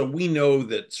 And so we know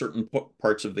that certain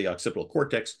parts of the occipital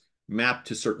cortex map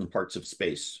to certain parts of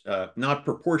space, not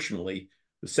proportionally.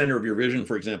 The center of your vision,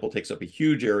 for example, takes up a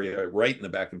huge area right in the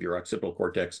back of your occipital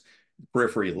cortex,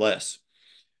 periphery less.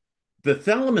 The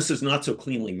thalamus is not so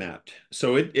cleanly mapped.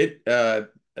 So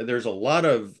there's a lot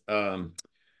of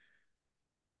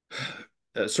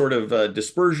sort of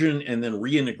dispersion and then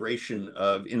reintegration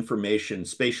of information,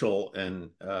 spatial and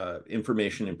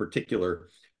information in particular,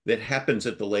 that happens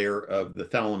at the layer of the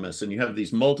thalamus. And you have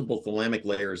these multiple thalamic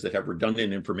layers that have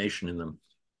redundant information in them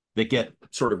that get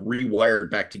sort of rewired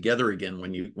back together again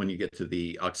when you get to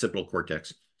the occipital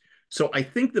cortex. So I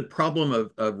think the problem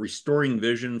of restoring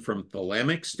vision from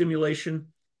thalamic stimulation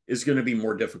is going to be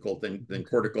more difficult than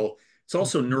cortical. It's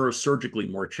also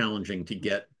neurosurgically more challenging to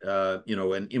get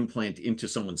an implant into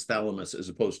someone's thalamus as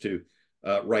opposed to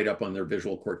right up on their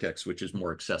visual cortex, which is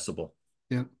more accessible.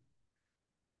 Yeah.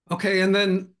 Okay, and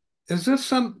then is this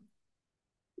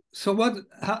so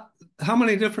how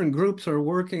many different groups are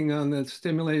working on that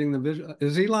stimulating the vision?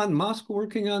 Is Elon Musk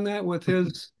working on that with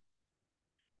his?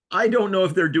 I don't know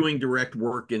if they're doing direct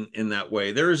work in that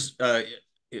way.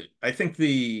 I think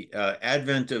the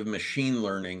advent of machine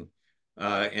learning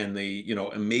and the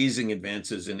amazing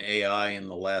advances in AI in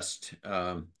the last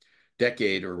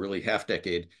decade or really half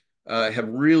decade have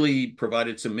really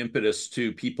provided some impetus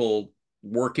to people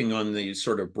working on these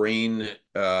sort of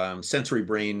sensory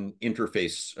brain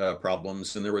interface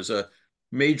problems. And there was a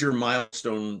major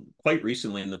milestone quite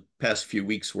recently in the past few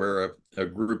weeks where a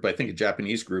group, I think a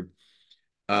Japanese group,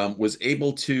 was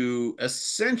able to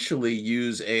essentially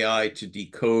use AI to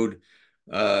decode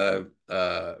uh,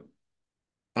 uh,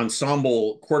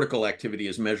 ensemble cortical activity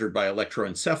as measured by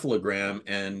electroencephalogram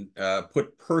and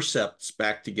put percepts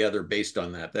back together based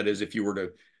on that. That is, if you were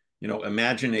to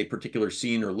imagine a particular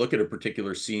scene or look at a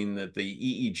particular scene, that the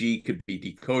EEG could be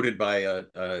decoded by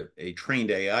a trained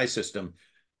AI system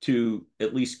to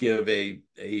at least give a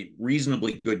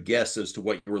reasonably good guess as to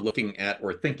what you were looking at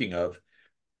or thinking of.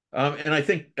 And I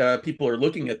think people are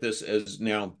looking at this as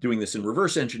now doing this in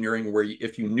reverse engineering, where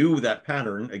if you knew that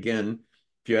pattern, again,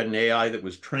 if you had an AI that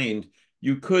was trained,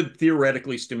 you could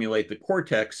theoretically stimulate the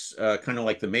cortex, kind of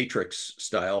like the Matrix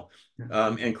style,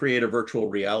 and create a virtual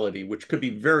reality, which could be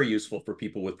very useful for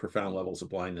people with profound levels of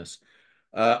blindness.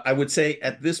 I would say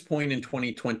at this point in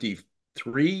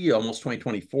 2023, almost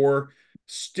 2024,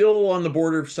 still on the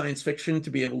border of science fiction to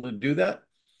be able to do that.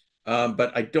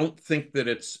 But I don't think that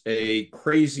it's a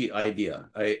crazy idea.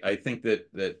 I think that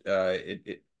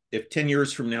if 10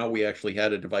 years from now we actually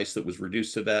had a device that was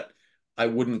reduced to that, I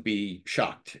wouldn't be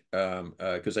shocked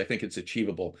because I think it's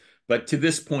achievable. But to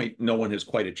this point, no one has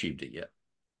quite achieved it yet.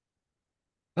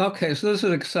 Okay, so this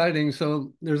is exciting.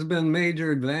 So there's been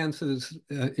major advances,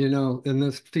 in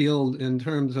this field in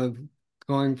terms of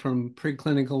going from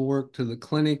preclinical work to the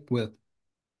clinic with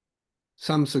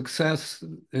some success,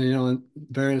 in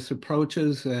various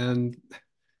approaches, and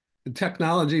the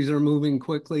technologies are moving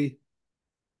quickly.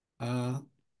 Uh,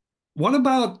 what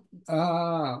about,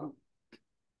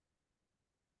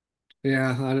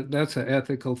 yeah, that's an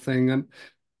ethical thing.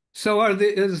 So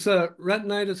is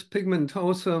retinitis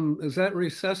pigmentosum, is that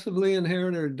recessively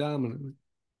inherited or dominantly?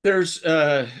 There's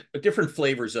different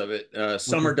flavors of it.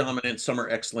 Some Okay. are dominant, some are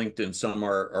X-linked, and some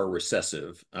are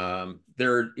recessive.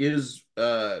 There is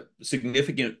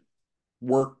significant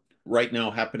work right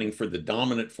now happening for the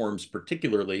dominant forms,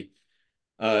 particularly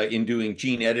in doing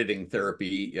gene editing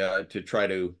therapy to try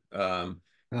to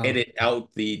Oh, edit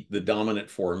out the dominant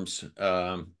forms.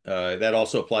 That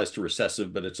also applies to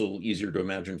recessive, but it's a little easier to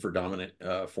imagine for dominant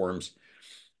forms.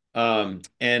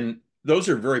 And those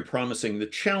are very promising. The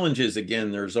challenge is,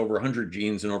 again, there's over 100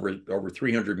 genes and over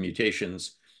 300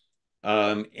 mutations.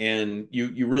 And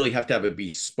you really have to have a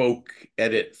bespoke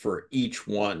edit for each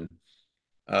one.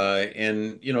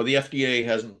 And the FDA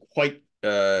hasn't quite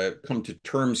come to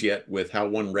terms yet with how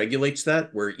one regulates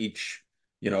that, where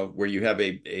where you have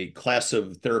a class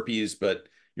of therapies, but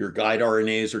your guide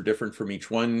RNAs are different from each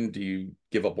one. Do you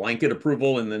give a blanket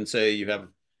approval and then say you have,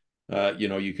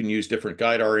 you can use different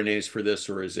guide RNAs for this,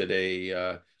 or is it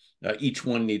each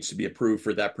one needs to be approved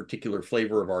for that particular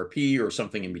flavor of RP or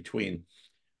something in between?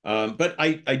 But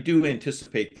I do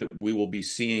anticipate that we will be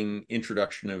seeing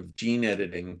introduction of gene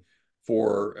editing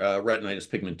for retinitis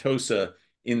pigmentosa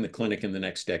in the clinic in the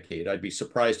next decade. I'd be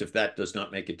surprised if that does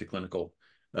not make it to clinical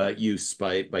use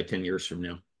by 10 years from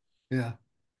now. yeah.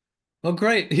 Well,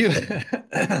 great. You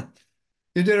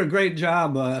you did a great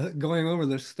job going over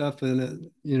this stuff, and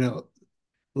a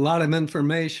lot of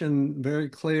information, very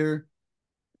clear.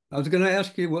 I was going to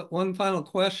ask you one final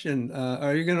question.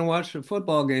 Are you going to watch the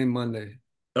football game Monday?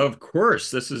 Of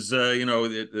course, this is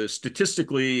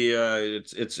statistically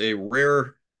it's a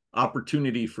rare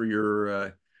opportunity for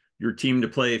your team to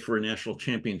play for a national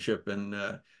championship, and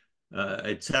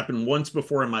it's happened once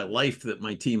before in my life that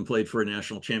my team played for a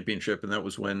national championship, and that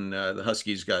was when the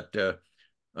Huskies got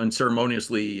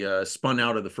unceremoniously spun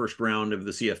out of the first round of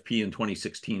the CFP in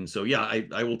 2016. So yeah,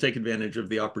 I will take advantage of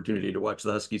the opportunity to watch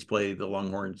the Huskies play the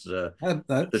Longhorns, That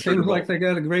the Sugar seems like Bowl. they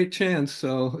got a great chance.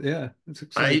 So yeah, it's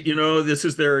exciting. This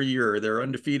is their year. They're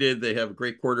undefeated. They have a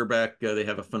great quarterback. They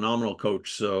have a phenomenal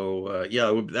coach. So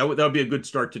yeah, that would be a good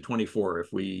start to 24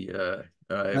 if we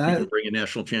I can bring a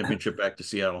national championship back to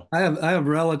Seattle. I have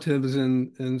relatives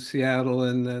in Seattle,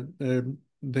 and they're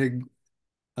big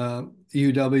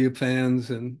UW fans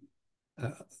and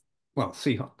uh, well,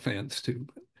 Seahawk fans too.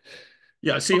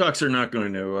 Yeah, Seahawks are not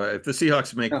going to. If the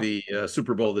Seahawks make No, the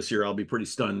Super Bowl this year, I'll be pretty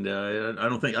stunned. I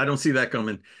don't see that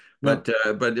coming. no,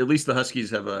 But at least the Huskies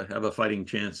have a fighting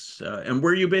chance. And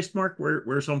where are you based, Mark?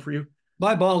 Where's home for you?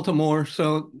 by Baltimore.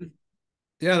 So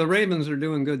yeah, the Ravens are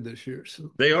doing good this year.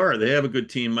 So They are. They have a good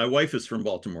team. My wife is from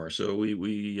Baltimore, so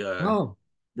oh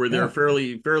we're there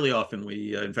yeah, fairly often.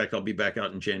 In fact, I'll be back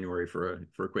out in January for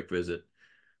a quick visit.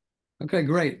 okay,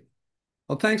 great.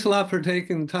 Well, thanks a lot for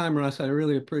taking the time, Russ. I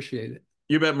really appreciate it.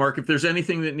 You bet, Mark. If there's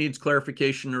anything that needs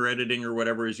clarification or editing or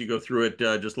whatever as you go through it,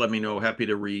 just let me know. Happy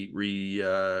to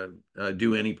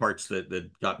do any parts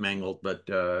that got mangled. But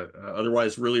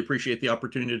otherwise, really appreciate the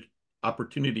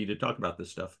opportunity to talk about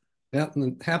this stuff. Yeah,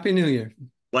 and Happy New Year.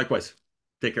 Likewise.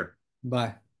 Take care.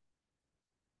 Bye.